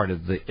is part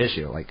of the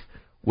issue. Like,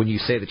 when you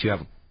say that you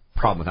have a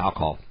problem with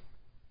alcohol,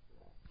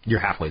 you're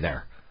halfway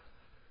there.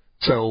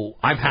 So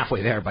I'm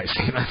halfway there by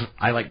saying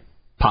I like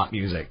pop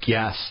music.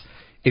 Yes.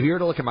 If you were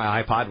to look at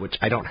my iPod, which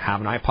I don't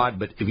have an iPod,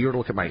 but if you were to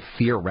look at my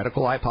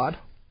theoretical iPod,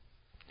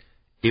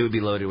 it would be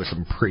loaded with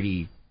some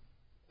pretty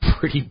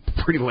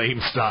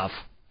lame stuff.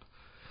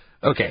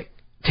 Okay,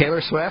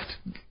 Taylor Swift,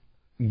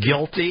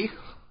 guilty.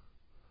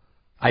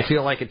 I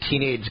feel like a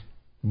teenage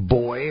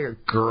boy or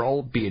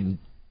girl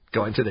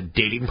going through the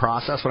dating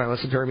process when I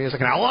listen to her music,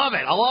 and I love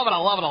it. I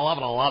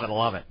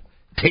love it.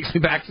 It takes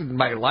me back to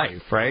my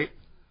life, right?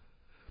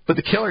 But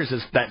the Killers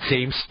is that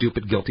same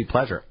stupid guilty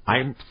pleasure.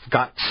 I've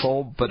got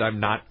soul, but I'm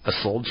not a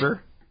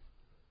soldier.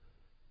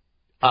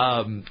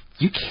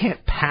 You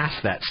can't pass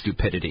that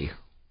stupidity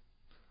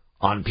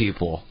on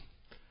people.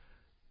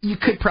 You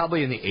could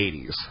probably in the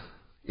 80s.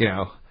 You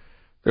know,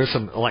 there's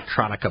some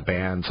electronica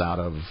bands out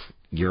of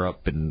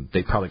Europe, and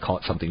they probably call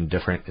it something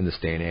different in this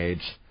day and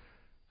age.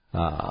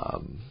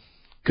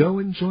 Go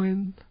and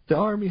join the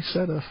army,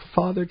 said a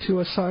father to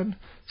a son.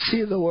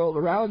 See the world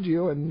around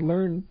you and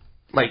learn,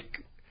 like,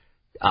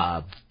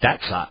 that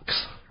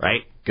sucks,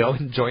 right? Go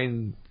and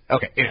join.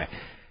 Okay, anyway.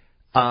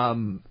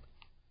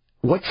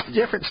 What's the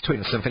difference between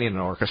a symphony and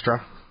an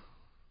orchestra?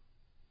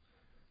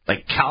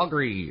 Like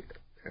Calgary,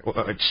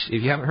 which,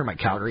 if you haven't heard my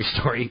Calgary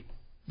story,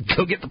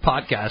 go get the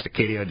podcast at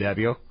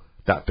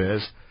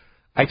kdow.biz.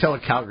 I tell a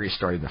Calgary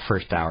story in the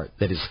first hour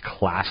that is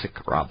classic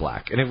Rob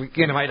Black. And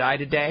if I die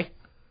today,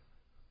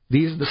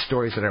 these are the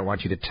stories that I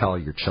want you to tell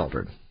your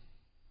children.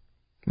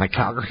 My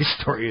Calgary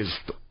story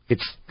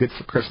it's good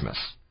for Christmas.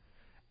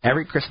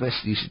 Every Christmas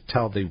you should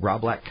tell the Rob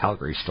Black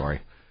Calgary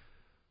story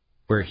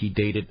where he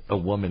dated a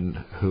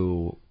woman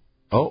who,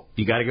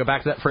 you got to go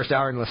back to that first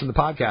hour and listen to the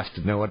podcast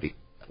to know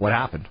what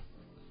happened.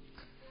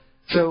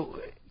 So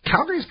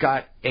Calgary's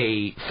got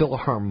a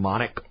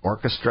Philharmonic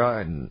orchestra,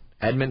 and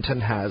Edmonton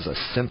has a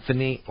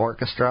symphony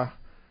orchestra.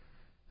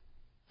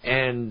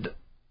 And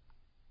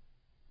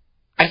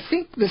I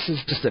think this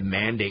is just a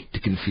mandate to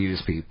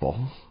confuse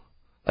people.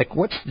 Like,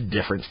 what's the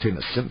difference between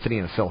a symphony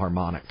and a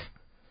Philharmonic?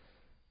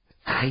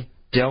 I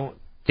don't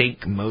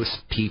think most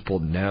people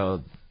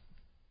know,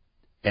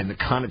 and the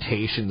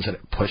connotations that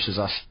it pushes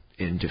us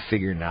into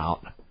figuring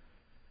out.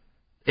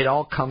 It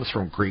all comes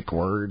from Greek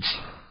words.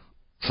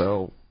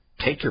 So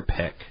take your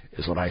pick,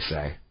 is what I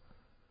say.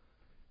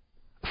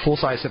 A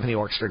full-size symphony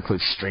orchestra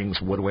includes strings,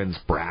 woodwinds,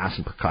 brass,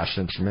 and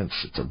percussion instruments.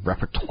 It's a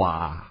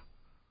repertoire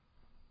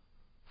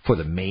for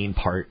the main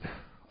part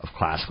of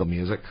classical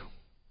music.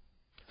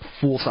 A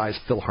full-size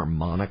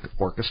Philharmonic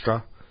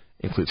orchestra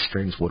includes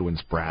strings,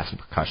 woodwinds, brass, and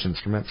percussion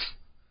instruments.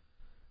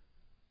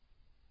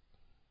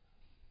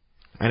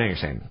 I know you're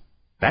saying,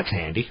 that's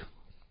handy.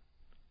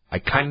 I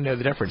kind of know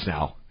the difference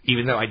now,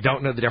 even though I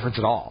don't know the difference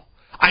at all.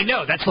 I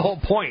know, that's the whole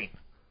point.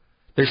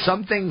 There's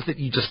some things that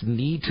you just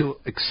need to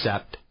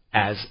accept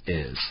as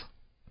is.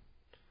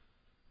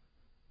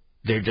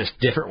 They're just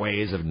different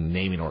ways of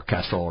naming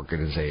orchestral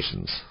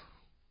organizations.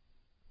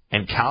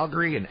 And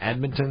Calgary and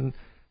Edmonton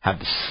have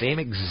the same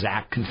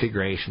exact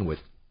configuration with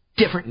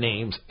different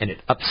names, and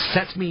it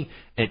upsets me,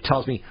 and it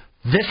tells me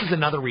this is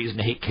another reason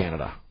to hate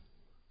Canada.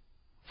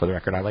 For the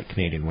record, I like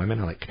Canadian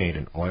women, I like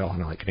Canadian oil,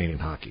 and I like Canadian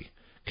hockey.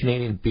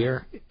 Canadian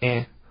beer,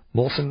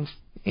 Molson's,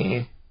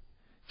 It's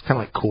kind of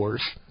like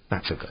Coors,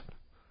 not so good.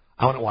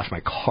 I want to wash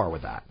my car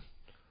with that.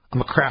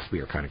 I'm a craft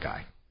beer kind of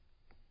guy.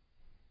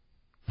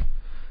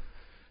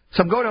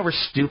 So I'm going over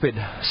stupid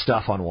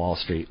stuff on Wall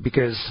Street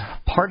because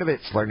part of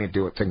it's learning to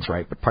do things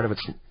right, but part of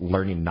it's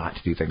learning not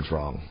to do things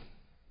wrong.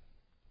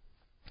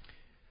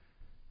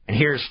 And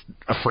here's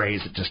a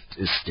phrase that just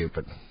is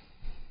stupid.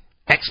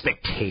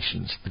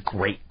 Expectations, the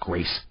great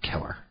grace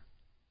killer.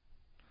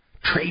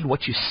 Trade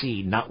what you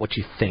see, not what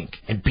you think,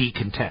 and be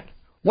content.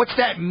 What's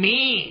that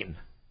mean?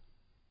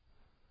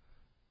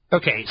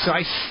 Okay, so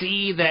I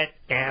see that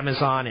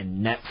Amazon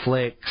and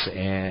Netflix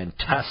and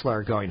Tesla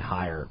are going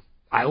higher.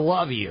 I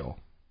love you.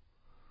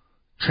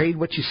 Trade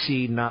what you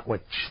see, not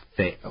what you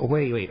think. Oh,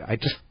 wait, I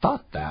just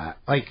thought that.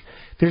 Like,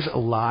 there's a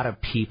lot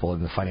of people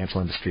in the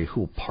financial industry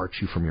who will part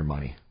you from your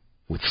money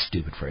with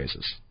stupid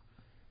phrases.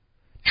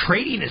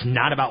 Trading is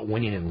not about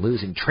winning and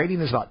losing.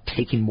 Trading is about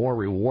taking more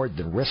reward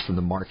than risk from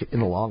the market in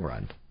the long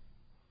run.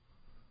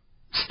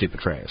 Stupid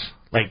phrase.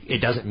 Like, it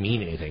doesn't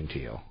mean anything to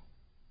you.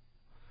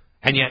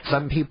 And yet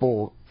some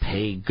people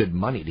pay good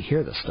money to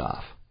hear this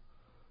stuff.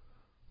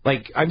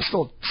 Like, I'm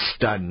still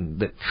stunned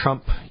that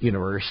Trump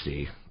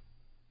University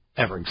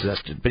ever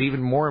existed. But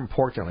even more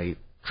importantly,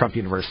 Trump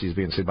University is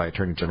being sued by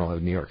Attorney General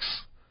of New York,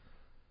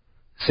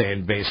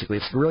 saying basically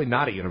it's really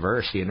not a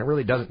university and it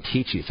really doesn't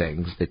teach you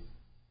things that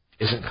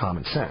isn't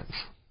common sense.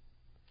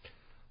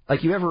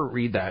 Like, you ever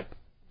read that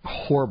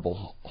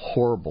horrible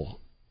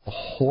A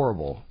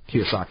horrible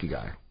Kiyosaki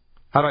guy.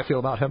 How do I feel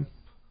about him?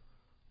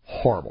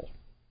 Horrible.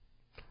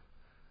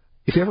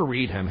 If you ever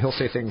read him, he'll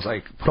say things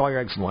like, put all your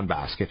eggs in one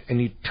basket,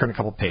 and you turn a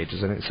couple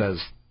pages, and it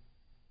says,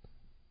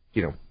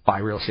 buy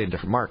real estate in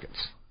different markets.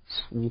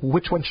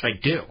 Which one should I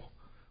do?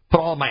 Put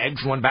all my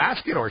eggs in one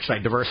basket, or should I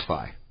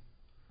diversify?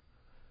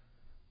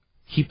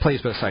 He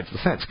plays both sides of the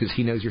fence because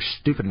he knows you're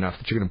stupid enough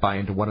that you're going to buy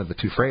into one of the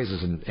two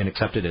phrases and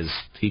accept it as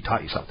he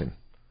taught you something.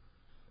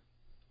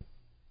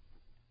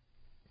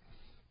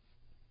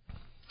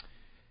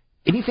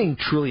 Anything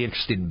truly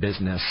interested in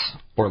business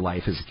or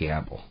life is a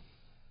gamble.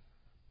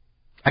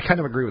 I kind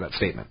of agree with that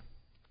statement.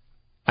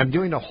 I'm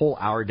doing a whole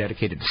hour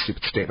dedicated to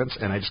stupid statements,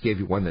 and I just gave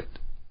you one that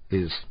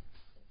is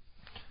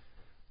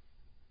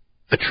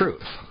the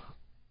truth.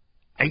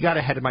 I got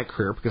ahead of my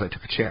career because I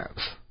took a chance.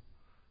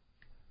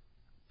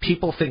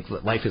 People think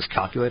that life is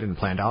calculated and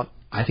planned out.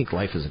 I think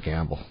life is a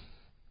gamble.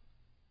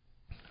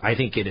 I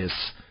think it is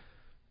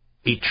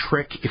a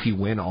trick if you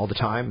win all the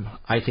time.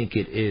 I think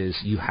it is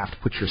you have to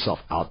put yourself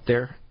out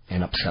there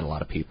and upset a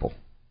lot of people.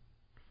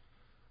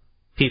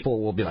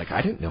 People will be like,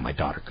 I didn't know my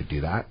daughter could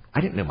do that.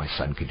 I didn't know my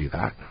son could do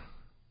that.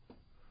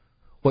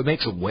 What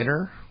makes a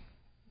winner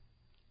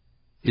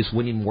is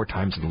winning more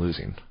times than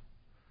losing.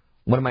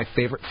 One of my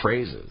favorite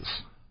phrases,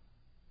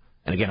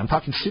 and again, I'm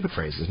talking stupid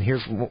phrases, and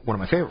here's one of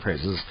my favorite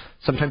phrases,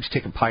 sometimes you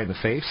take a pie in the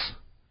face,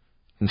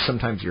 and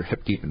sometimes you're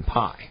hip deep in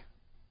pie.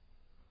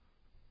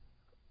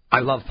 I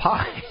love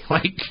pie.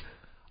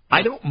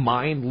 I don't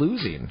mind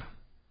losing.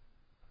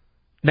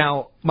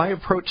 Now, my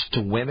approach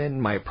to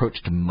women, my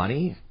approach to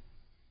money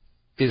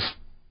is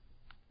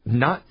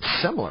not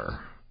similar.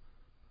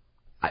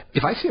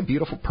 If I see a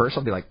beautiful person,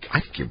 I'll be like, I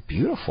think you're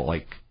beautiful.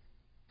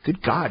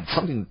 Good God,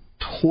 something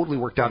totally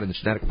worked out in the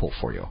genetic pool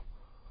for you.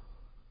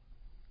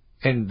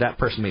 And that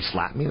person may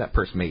slap me. That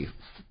person may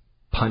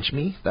punch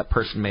me. That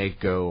person may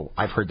go,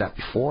 I've heard that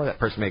before. That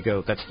person may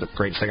go, that's the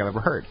greatest thing I've ever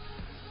heard.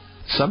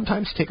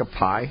 Sometimes you take a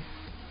pie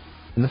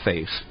in the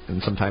face,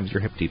 and sometimes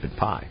you're hip deep in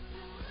pie.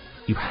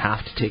 You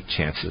have to take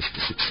chances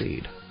to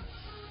succeed.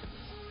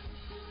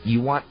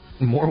 You want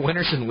more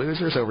winners than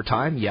losers over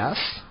time? Yes.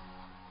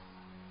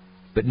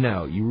 But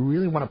no, you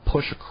really want to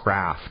push a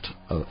craft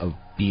of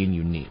being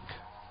unique.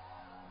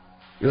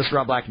 You listen to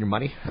Rob Black and Your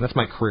Money, and that's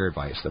my career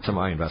advice. That's not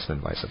my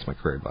investment advice. That's my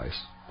career advice.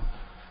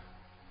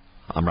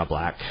 I'm Rob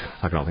Black,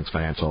 talking all things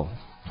financial.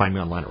 Find me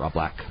online at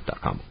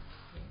robblack.com.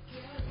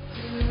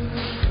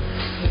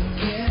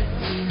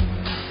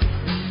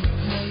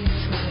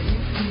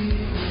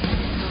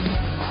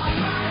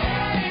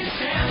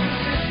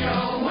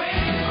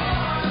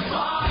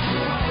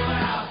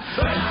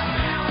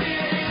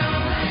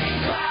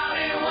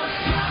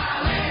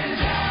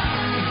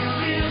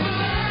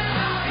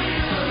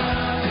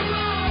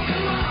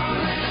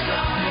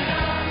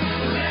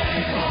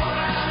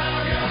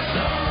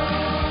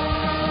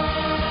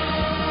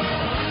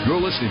 You're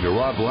listening to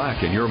Rob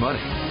Black and Your Money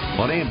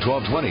on AM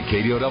 1220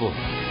 KDOW.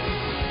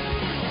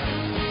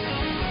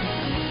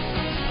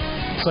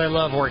 So I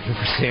love working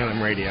for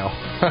Salem Radio.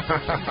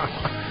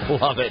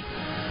 Love it.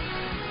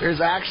 There's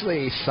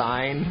actually a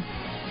sign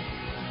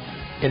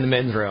in the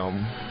men's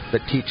room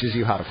that teaches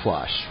you how to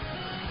flush.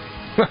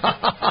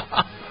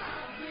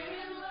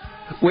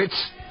 Which,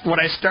 when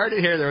I started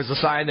here, there was a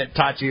sign that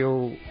taught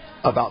you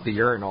about the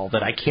urinal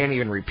that I can't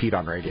even repeat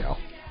on radio.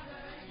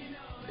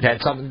 It had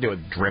something to do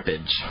with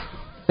drippage.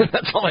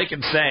 That's all I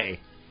can say.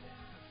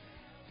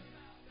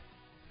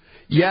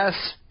 Yes,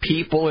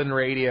 people in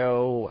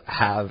radio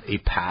have a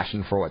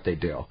passion for what they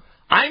do.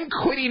 I'm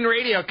quitting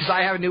radio because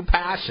I have a new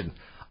passion.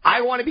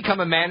 I want to become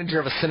a manager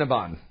of a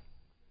Cinnabon.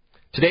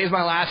 Today is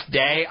my last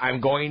day.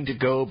 I'm going to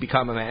go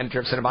become a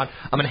manager of Cinnabon.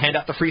 I'm going to hand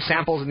out the free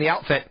samples in the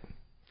outfit.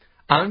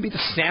 I'm going to be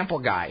the sample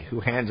guy who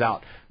hands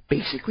out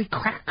basically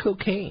crack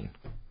cocaine.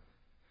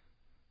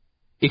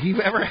 If you've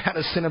ever had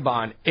a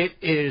Cinnabon, it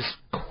is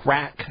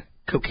crack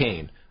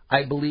cocaine.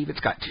 I believe it's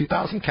got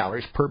 2,000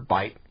 calories per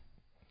bite.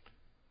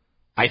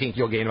 I think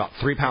you'll gain about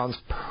 3 pounds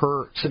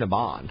per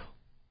Cinnabon.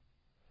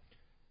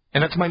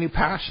 And that's my new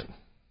passion.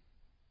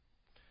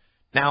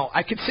 Now,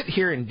 I could sit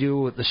here and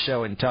do the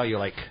show and tell you,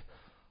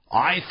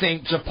 I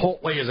think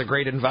Chipotle is a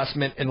great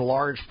investment in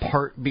large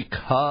part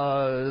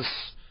because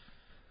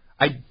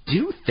I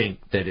do think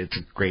that it's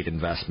a great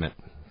investment.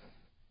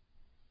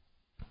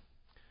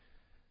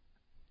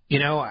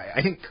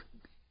 I think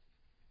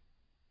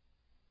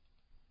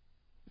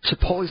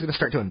Chipotle's going to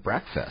start doing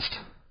breakfast.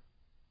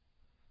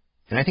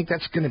 And I think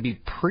that's going to be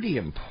pretty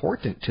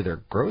important to their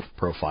growth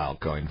profile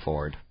going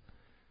forward.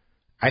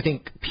 I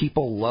think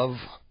people love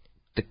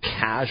the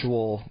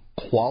casual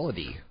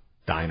quality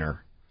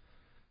diner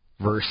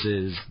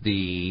versus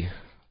the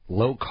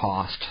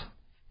low-cost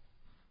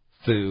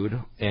food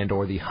and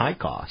or the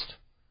high-cost.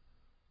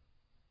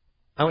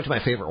 I went to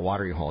my favorite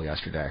watering hole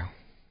yesterday.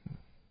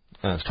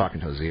 I was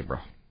talking to a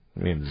zebra.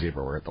 Me and the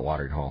zebra were at the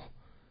watering hole.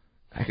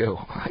 I go,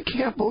 I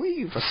can't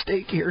believe a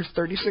steak here is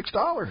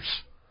 $36.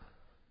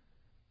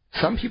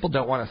 Some people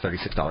don't want a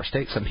 $36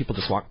 steak. Some people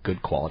just want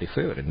good quality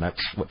food, and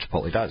that's what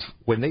Chipotle does.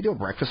 When they do a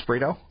breakfast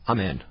burrito, I'm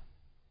in.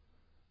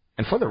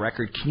 And for the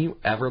record, can you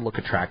ever look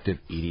attractive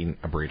eating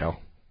a burrito?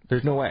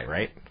 There's no way,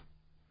 right?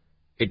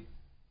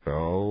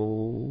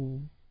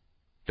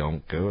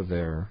 Don't go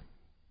there.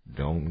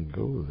 Don't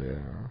go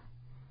there.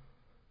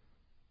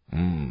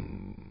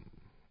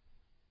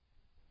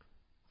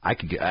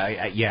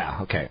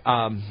 Okay.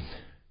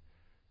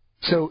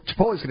 So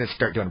Chipotle's going to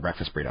start doing a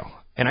breakfast burrito,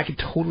 and I could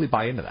totally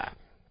buy into that.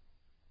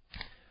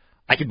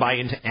 I could buy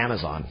into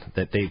Amazon,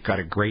 that they've got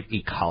a great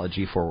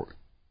ecology for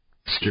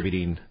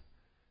distributing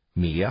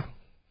media,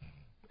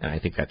 and I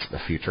think that's the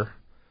future.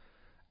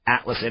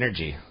 Atlas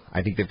Energy,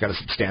 I think they've got a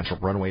substantial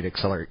runway to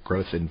accelerate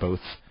growth in both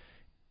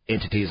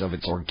entities of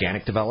its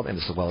organic development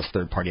as well as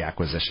third-party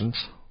acquisitions.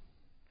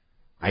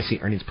 I see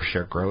earnings per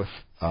share growth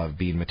of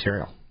being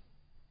material.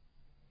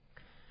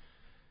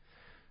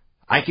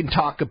 I can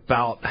talk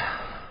about,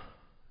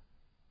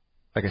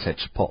 like I said,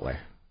 Chipotle.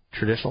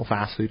 Traditional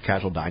fast food,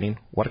 casual dining.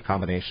 What a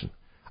combination.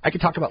 I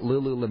could talk about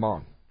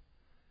Lululemon.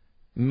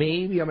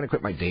 Maybe I'm going to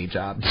quit my day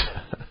job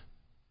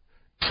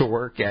to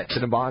work at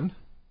Cinnabon.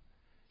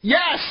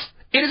 Yes!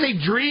 It is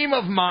a dream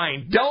of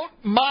mine. Don't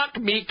mock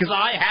me because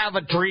I have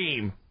a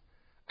dream.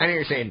 I know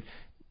you're saying,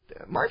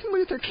 Martin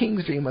Luther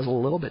King's dream was a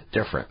little bit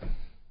different.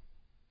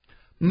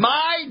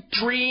 My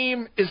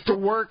dream is to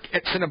work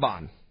at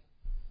Cinnabon.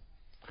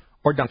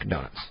 Or Dunkin'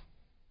 Donuts.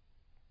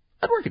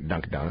 I'd work at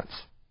Dunkin' Donuts.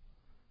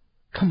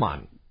 Come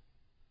on.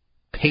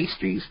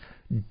 Pastries,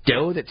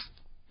 dough that's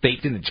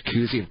baked in a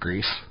jacuzzi of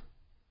grease.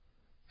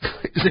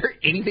 Is there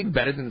anything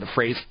better than the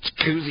phrase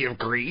jacuzzi of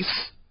grease?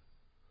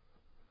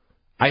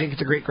 I think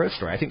it's a great growth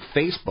story. I think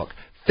Facebook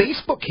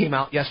came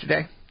out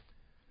yesterday.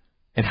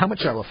 And how much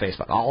do I love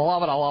Facebook? I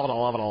love it, I love it, I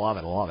love it, I love it,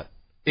 I love it.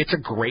 It's a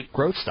great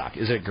growth stock.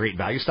 Is it a great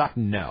value stock?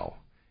 No.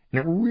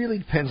 And it really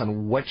depends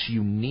on what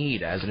you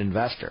need as an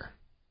investor.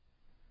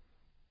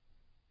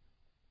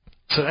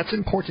 So that's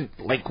important,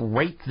 like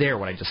right there,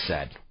 what I just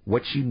said.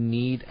 What you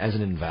need as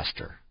an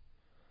investor.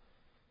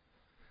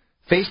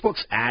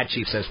 Facebook's ad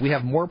chief says, we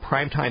have more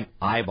primetime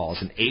eyeballs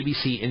than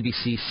ABC,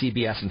 NBC,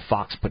 CBS, and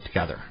Fox put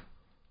together.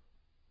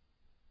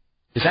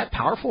 Is that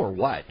powerful or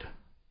what?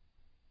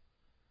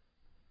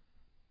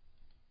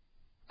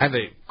 I have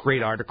a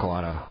great article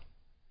on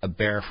a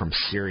bear from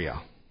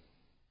Syria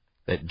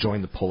that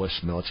joined the Polish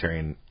military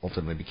and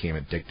ultimately became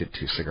addicted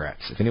to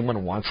cigarettes. If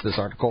anyone wants this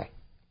article,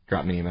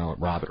 drop me an email at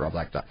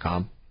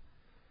rob@robblack.com.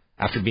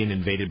 After being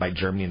invaded by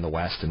Germany in the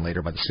west and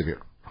later by the Soviet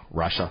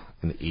Russia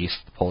in the east,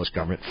 the Polish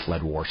government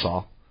fled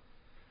Warsaw.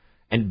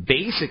 And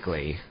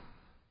basically,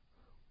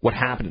 what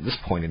happened at this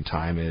point in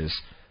time is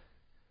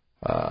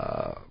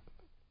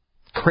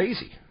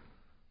crazy.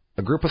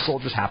 A group of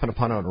soldiers happened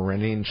upon an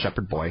Iranian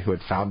shepherd boy who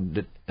had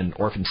found an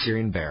orphan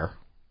Syrian bear,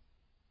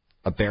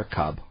 a bear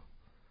cub,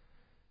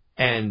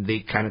 and they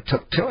kind of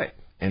took to it,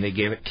 and they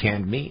gave it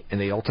canned meat, and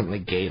they ultimately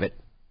gave it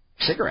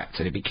cigarettes,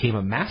 and it became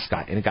a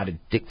mascot, and it got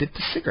addicted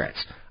to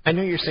cigarettes. I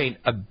know you're saying,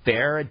 a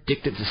bear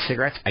addicted to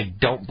cigarettes? I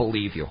don't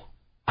believe you.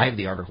 I have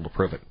the article to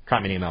prove it.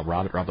 Drop me an email,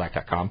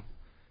 rob@robblack.com.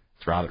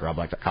 It's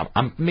rob@robblack.com.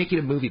 I'm making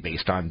a movie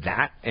based on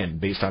that and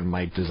based on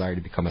my desire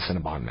to become a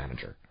Cinnabon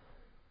manager.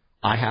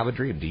 I have a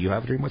dream. Do you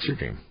have a dream? What's your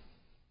dream?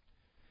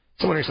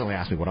 Someone recently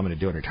asked me what I'm going to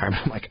do in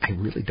retirement. I'm like, I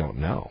really don't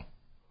know.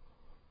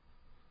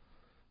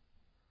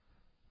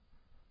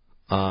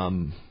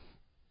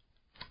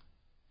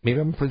 Maybe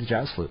I'm for the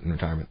jazz flute in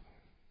retirement.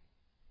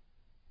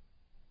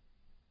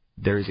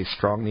 There is a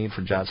strong need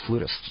for jazz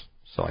flutists,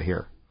 so I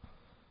hear.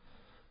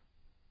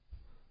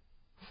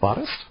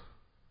 Flautist?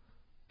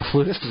 A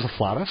flutist is a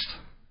flautist?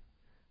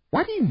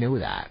 Why do you know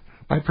that?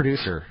 My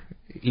producer,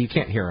 you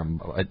can't hear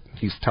him.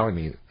 He's telling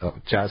me a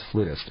jazz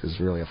flutist is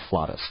really a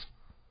flautist.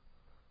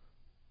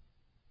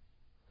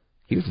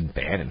 He was in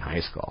band in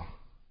high school.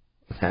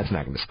 That's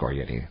not going to score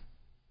you any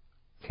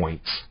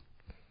points.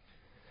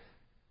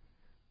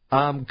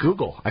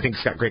 Google, I think,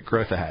 has got great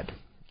growth ahead.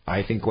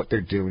 I think what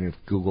they're doing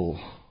with Google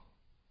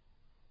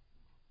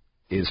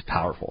is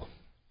powerful.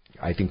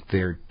 I think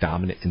they're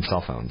dominant in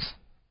cell phones.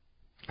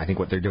 I think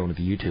what they're doing with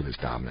YouTube is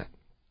dominant.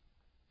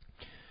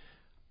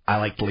 I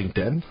like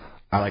LinkedIn.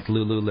 I like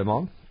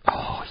Lululemon.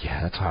 Oh,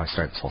 yeah, that's how I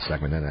start this whole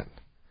segment, isn't it?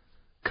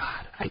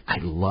 God, I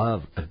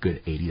love a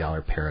good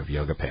 $80 pair of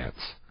yoga pants.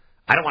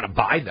 I don't want to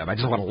buy them. I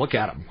just want to look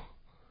at them.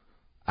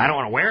 I don't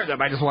want to wear them.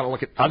 I just want to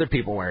look at other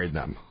people wearing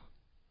them.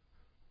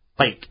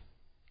 Like,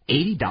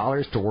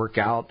 $80 to work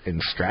out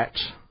and stretch?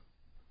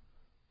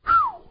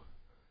 Whew.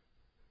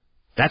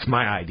 That's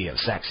my idea of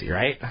sexy,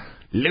 right?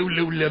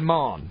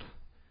 Lululemon.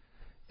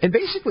 And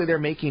basically they're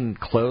making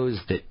clothes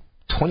that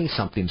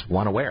 20-somethings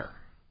want to wear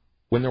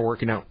when they're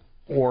working out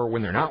or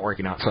when they're not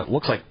working out, so it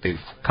looks like they've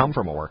come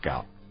from a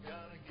workout.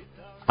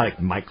 I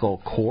like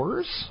Michael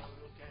Kors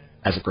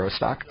as a growth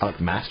stock. I like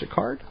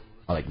MasterCard.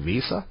 I like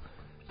Visa.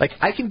 Like,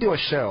 I can do a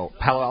show,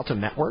 Palo Alto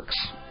Networks.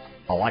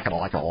 I like it, I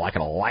like it, I like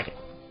it, I like it.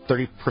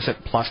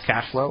 30% plus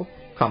cash flow,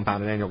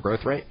 compounded annual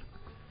growth rate.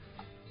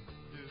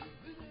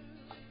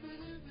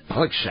 I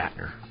like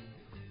Shatner.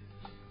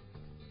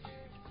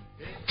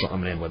 So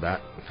I'm going to end with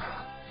that.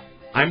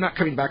 I'm not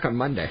coming back on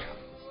Monday.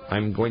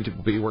 I'm going to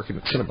be working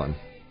at Cinnabon.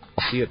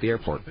 See you at the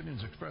airport.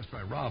 Opinions expressed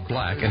by Rob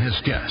Black and his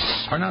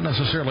guests are not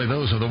necessarily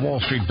those of the Wall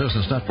Street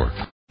Business Network.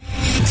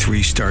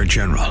 3-star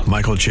General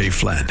Michael J.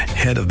 Flynn,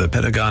 head of the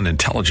Pentagon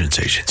Intelligence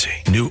Agency,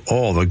 knew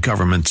all the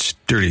government's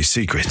dirty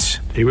secrets.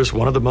 He was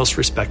one of the most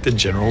respected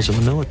generals in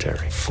the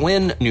military.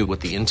 Flynn knew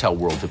what the intel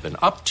world had been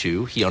up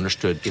to. He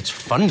understood its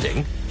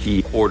funding.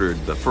 He ordered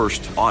the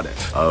first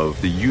audit of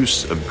the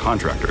use of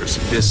contractors.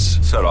 This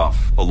set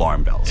off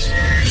alarm bells.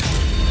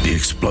 The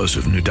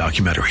explosive new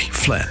documentary,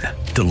 Flynn,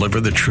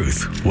 Deliver the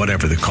Truth,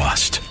 Whatever the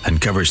Cost,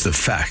 uncovers the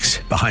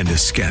facts behind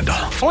this scandal.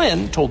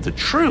 Flynn told the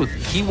truth.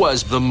 He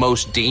was the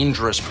most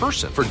dangerous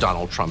person for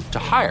Donald Trump to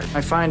hire.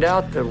 I find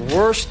out the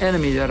worst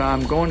enemy that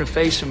I'm going to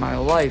face in my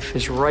life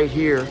is right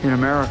here in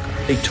America.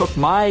 They took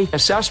my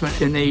assessment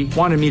and they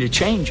wanted me to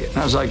change it. And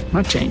I was like, I'm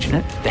not changing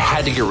it. They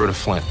had to get rid of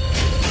Flynn.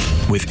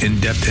 With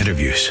in-depth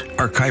interviews,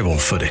 archival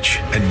footage,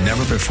 and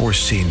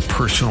never-before-seen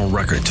personal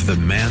records of the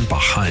man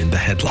behind the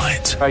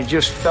headlines. I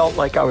just felt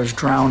like I was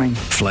drowning.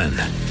 Flynn,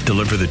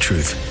 Deliver the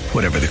Truth,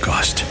 Whatever the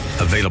Cost.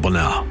 Available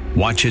now.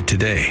 Watch it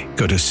today.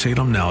 Go to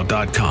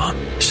salemnow.com.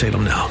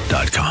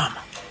 salemnow.com.